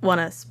don't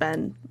want to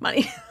spend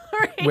money.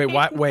 Wait,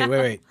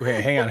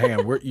 hang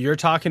on. You're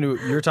talking to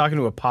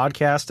a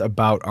podcast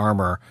about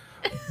armor.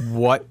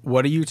 What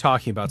are you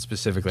talking about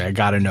specifically? I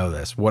got to know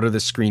this. What are the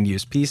screen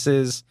use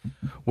pieces?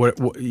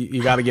 What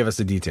you got to give us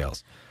the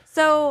details.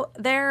 So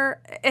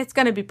it's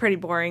going to be pretty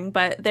boring,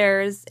 but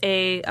there's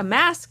a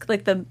mask,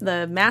 like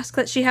the mask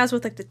that she has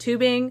with like the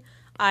tubing.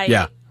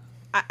 I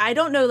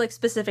don't know like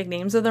specific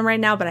names of them right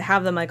now, but I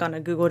have them like on a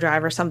Google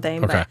Drive or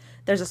something. Okay. But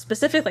there's a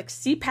specific like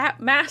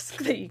CPAP mask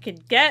that you can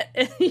get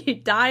and you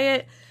dye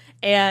it.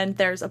 And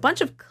there's a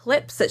bunch of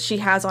clips that she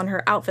has on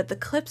her outfit. The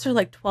clips are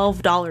like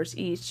 $12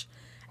 each.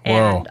 Whoa.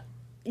 And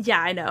yeah,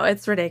 I know,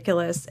 it's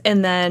ridiculous.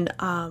 And then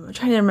I'm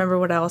trying to remember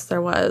what else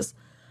there was.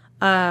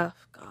 Edu,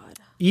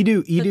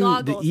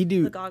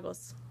 the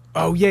goggles.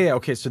 Oh yeah.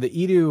 Okay, so the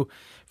Edu,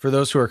 for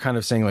those who are kind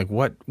of saying like,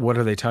 what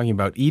are they talking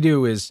about?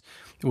 Edu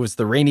was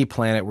the rainy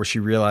planet where she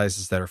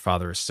realizes that her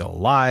father is still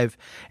alive,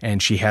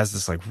 and she has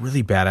this like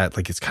really bad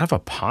like it's kind of a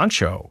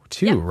poncho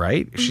too,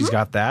 right? Mm-hmm. She's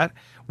got that.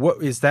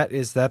 What is that?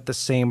 Is that the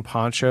same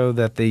poncho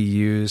that they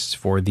used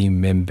for the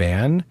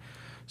Mimban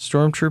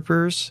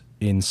stormtroopers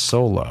in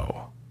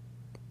Solo?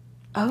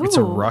 Oh, it's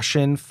a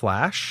Russian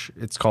flash.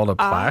 It's called a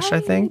plash, I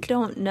think. I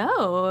don't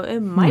know. It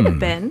might have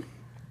been.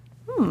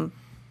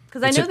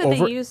 Because I know that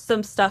they used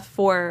some stuff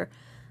for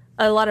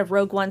a lot of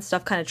Rogue One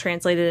stuff kind of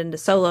translated into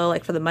Solo,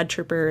 like for the Mud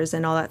Troopers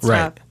and all that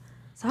stuff.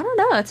 So I don't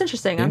know. It's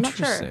interesting. I'm not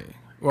sure.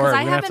 Because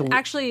I haven't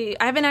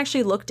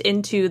actually looked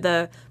into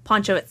the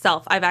poncho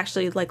itself. I've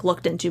actually like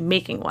looked into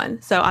making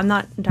one, so I'm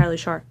not entirely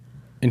sure.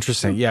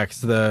 Interesting, yeah.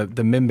 Because the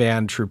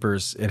Mimban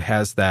troopers, it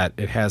has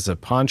a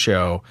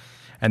poncho,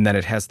 and then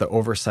it has the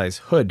oversized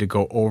hood to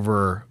go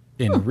over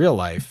in real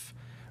life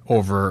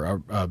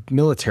over a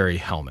military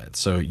helmet.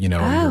 So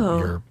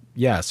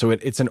so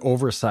it's an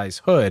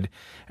oversized hood,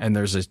 and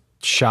there's a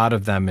shot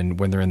of them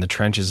when they're in the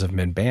trenches of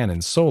Mimban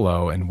and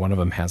Solo, and one of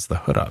them has the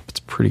hood up. It's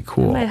pretty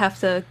cool. I might have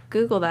to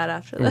Google that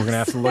after this. We're gonna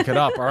have to look it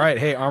up. All right,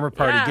 hey, Armor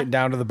Party, getting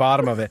down to the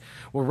bottom of it.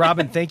 Well,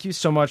 Robin, thank you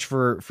so much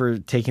for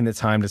taking the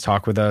time to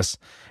talk with us.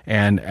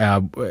 And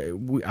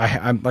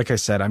I'm like I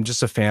said, I'm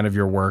just a fan of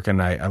your work,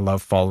 and I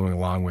love following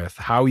along with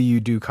how you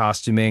do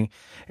costuming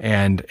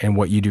and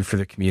what you do for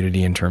the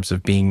community in terms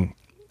of being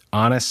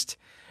honest,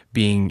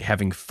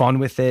 having fun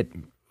with it,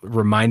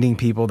 reminding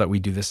people that we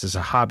do this as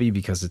a hobby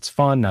because it's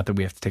fun, not that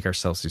we have to take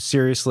ourselves too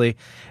seriously.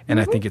 And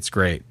I think it's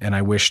great. And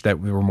I wish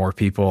that we were more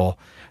people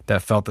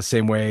that felt the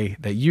same way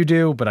that you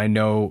do, but I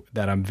know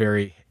that I'm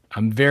very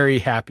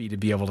happy to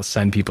be able to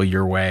send people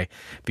your way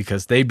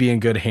because they'd be in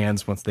good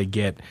hands once they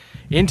get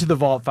into the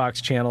Vault Fox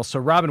channel. So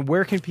Robin,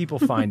 where can people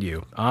find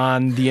you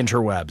on the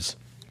interwebs?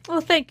 Well,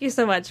 thank you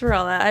so much for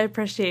all that. I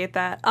appreciate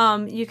that.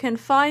 You can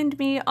find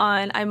me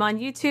I'm on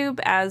YouTube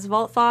as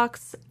Vault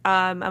Fox.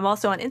 I'm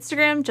also on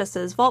Instagram just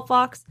as Vault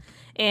Fox,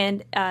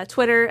 and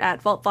Twitter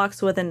at Vault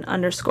Fox with an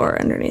 _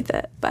 underneath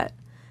it. But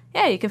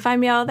yeah, you can find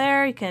me out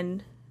there. You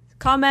can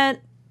comment,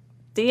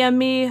 DM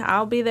me.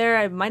 I'll be there.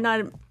 I might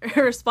not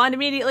respond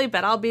immediately,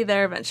 but I'll be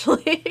there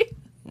eventually.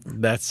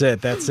 That's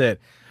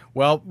it.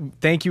 Well,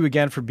 thank you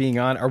again for being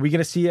on. Are we going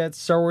to see you at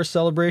Star Wars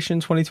Celebration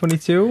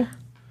 2022?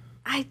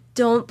 I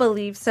don't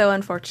believe so,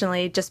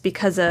 unfortunately, just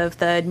because of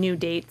the new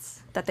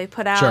dates that they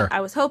put out. Sure. I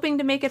was hoping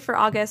to make it for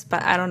August,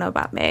 but I don't know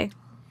about May.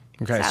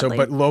 Okay, sadly.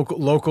 but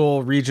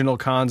local regional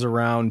cons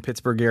around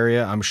Pittsburgh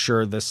area, I'm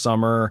sure this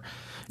summer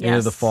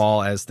into the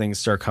fall, as things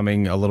start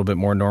coming a little bit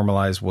more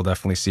normalized, we'll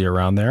definitely see you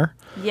around there.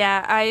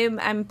 Yeah,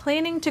 I'm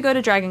planning to go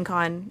to Dragon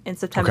Con in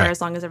September as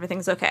long as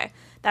everything's okay.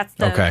 That's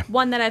the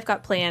one that I've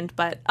got planned,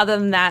 but other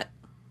than that,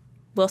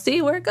 we'll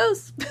see where it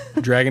goes.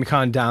 Dragon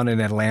Con down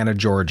in Atlanta,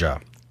 Georgia.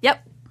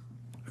 Yep.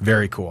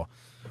 Very cool.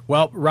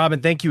 Well, Robin,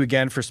 thank you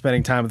again for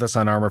spending time with us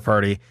on Armor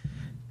Party.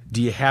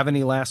 Do you have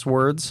any last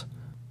words?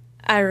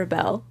 I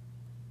rebel.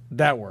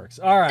 That works.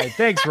 All right.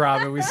 Thanks,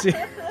 Robin. We see.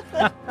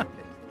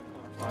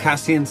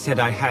 Cassian said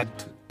I had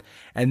to.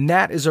 And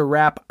that is a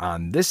wrap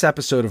on this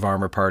episode of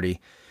Armor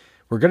Party.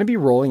 We're going to be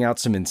rolling out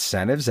some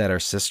incentives at our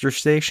sister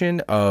station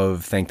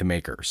of Thank the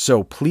Maker.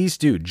 So please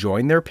do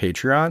join their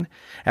Patreon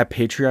at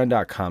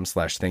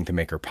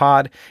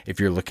patreon.com/thankthemakerpod. If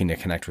you're looking to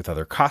connect with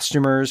other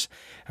costumers,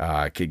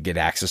 could get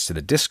access to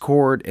the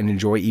Discord and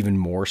enjoy even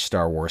more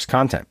Star Wars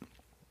content.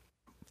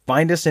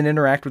 Find us and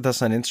interact with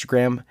us on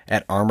Instagram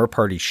at Armor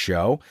Party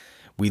Show.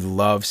 We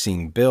love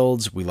seeing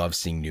builds. We love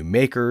seeing new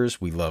makers.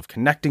 We love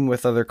connecting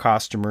with other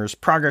costumers,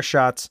 progress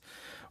shots,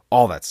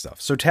 all that stuff.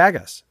 So tag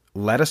us.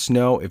 Let us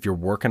know if you're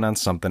working on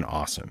something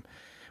awesome.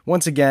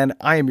 Once again,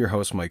 I am your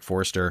host, Mike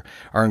Forster.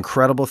 Our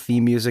incredible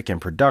theme music and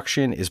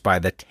production is by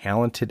the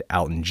talented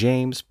Alton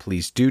James.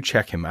 Please do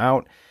check him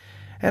out.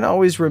 And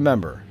always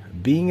remember,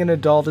 being an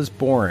adult is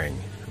boring,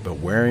 but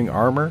wearing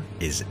armor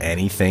is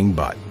anything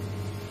but.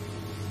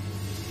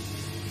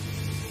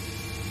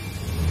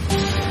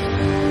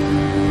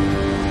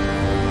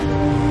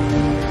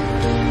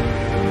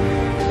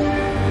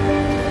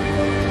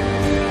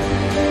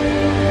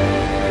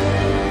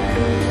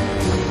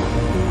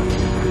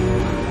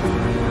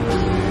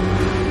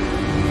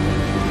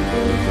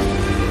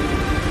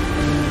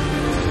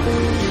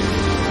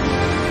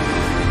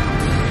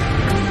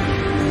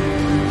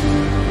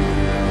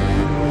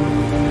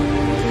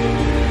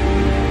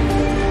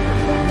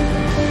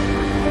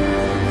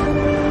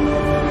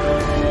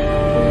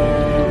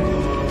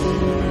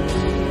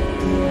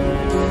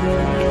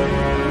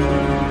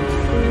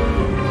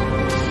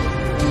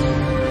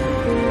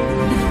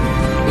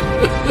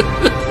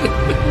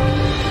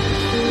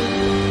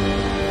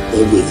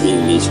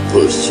 Everything is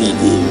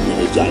proceeding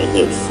as I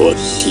have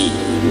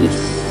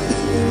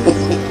foreseen.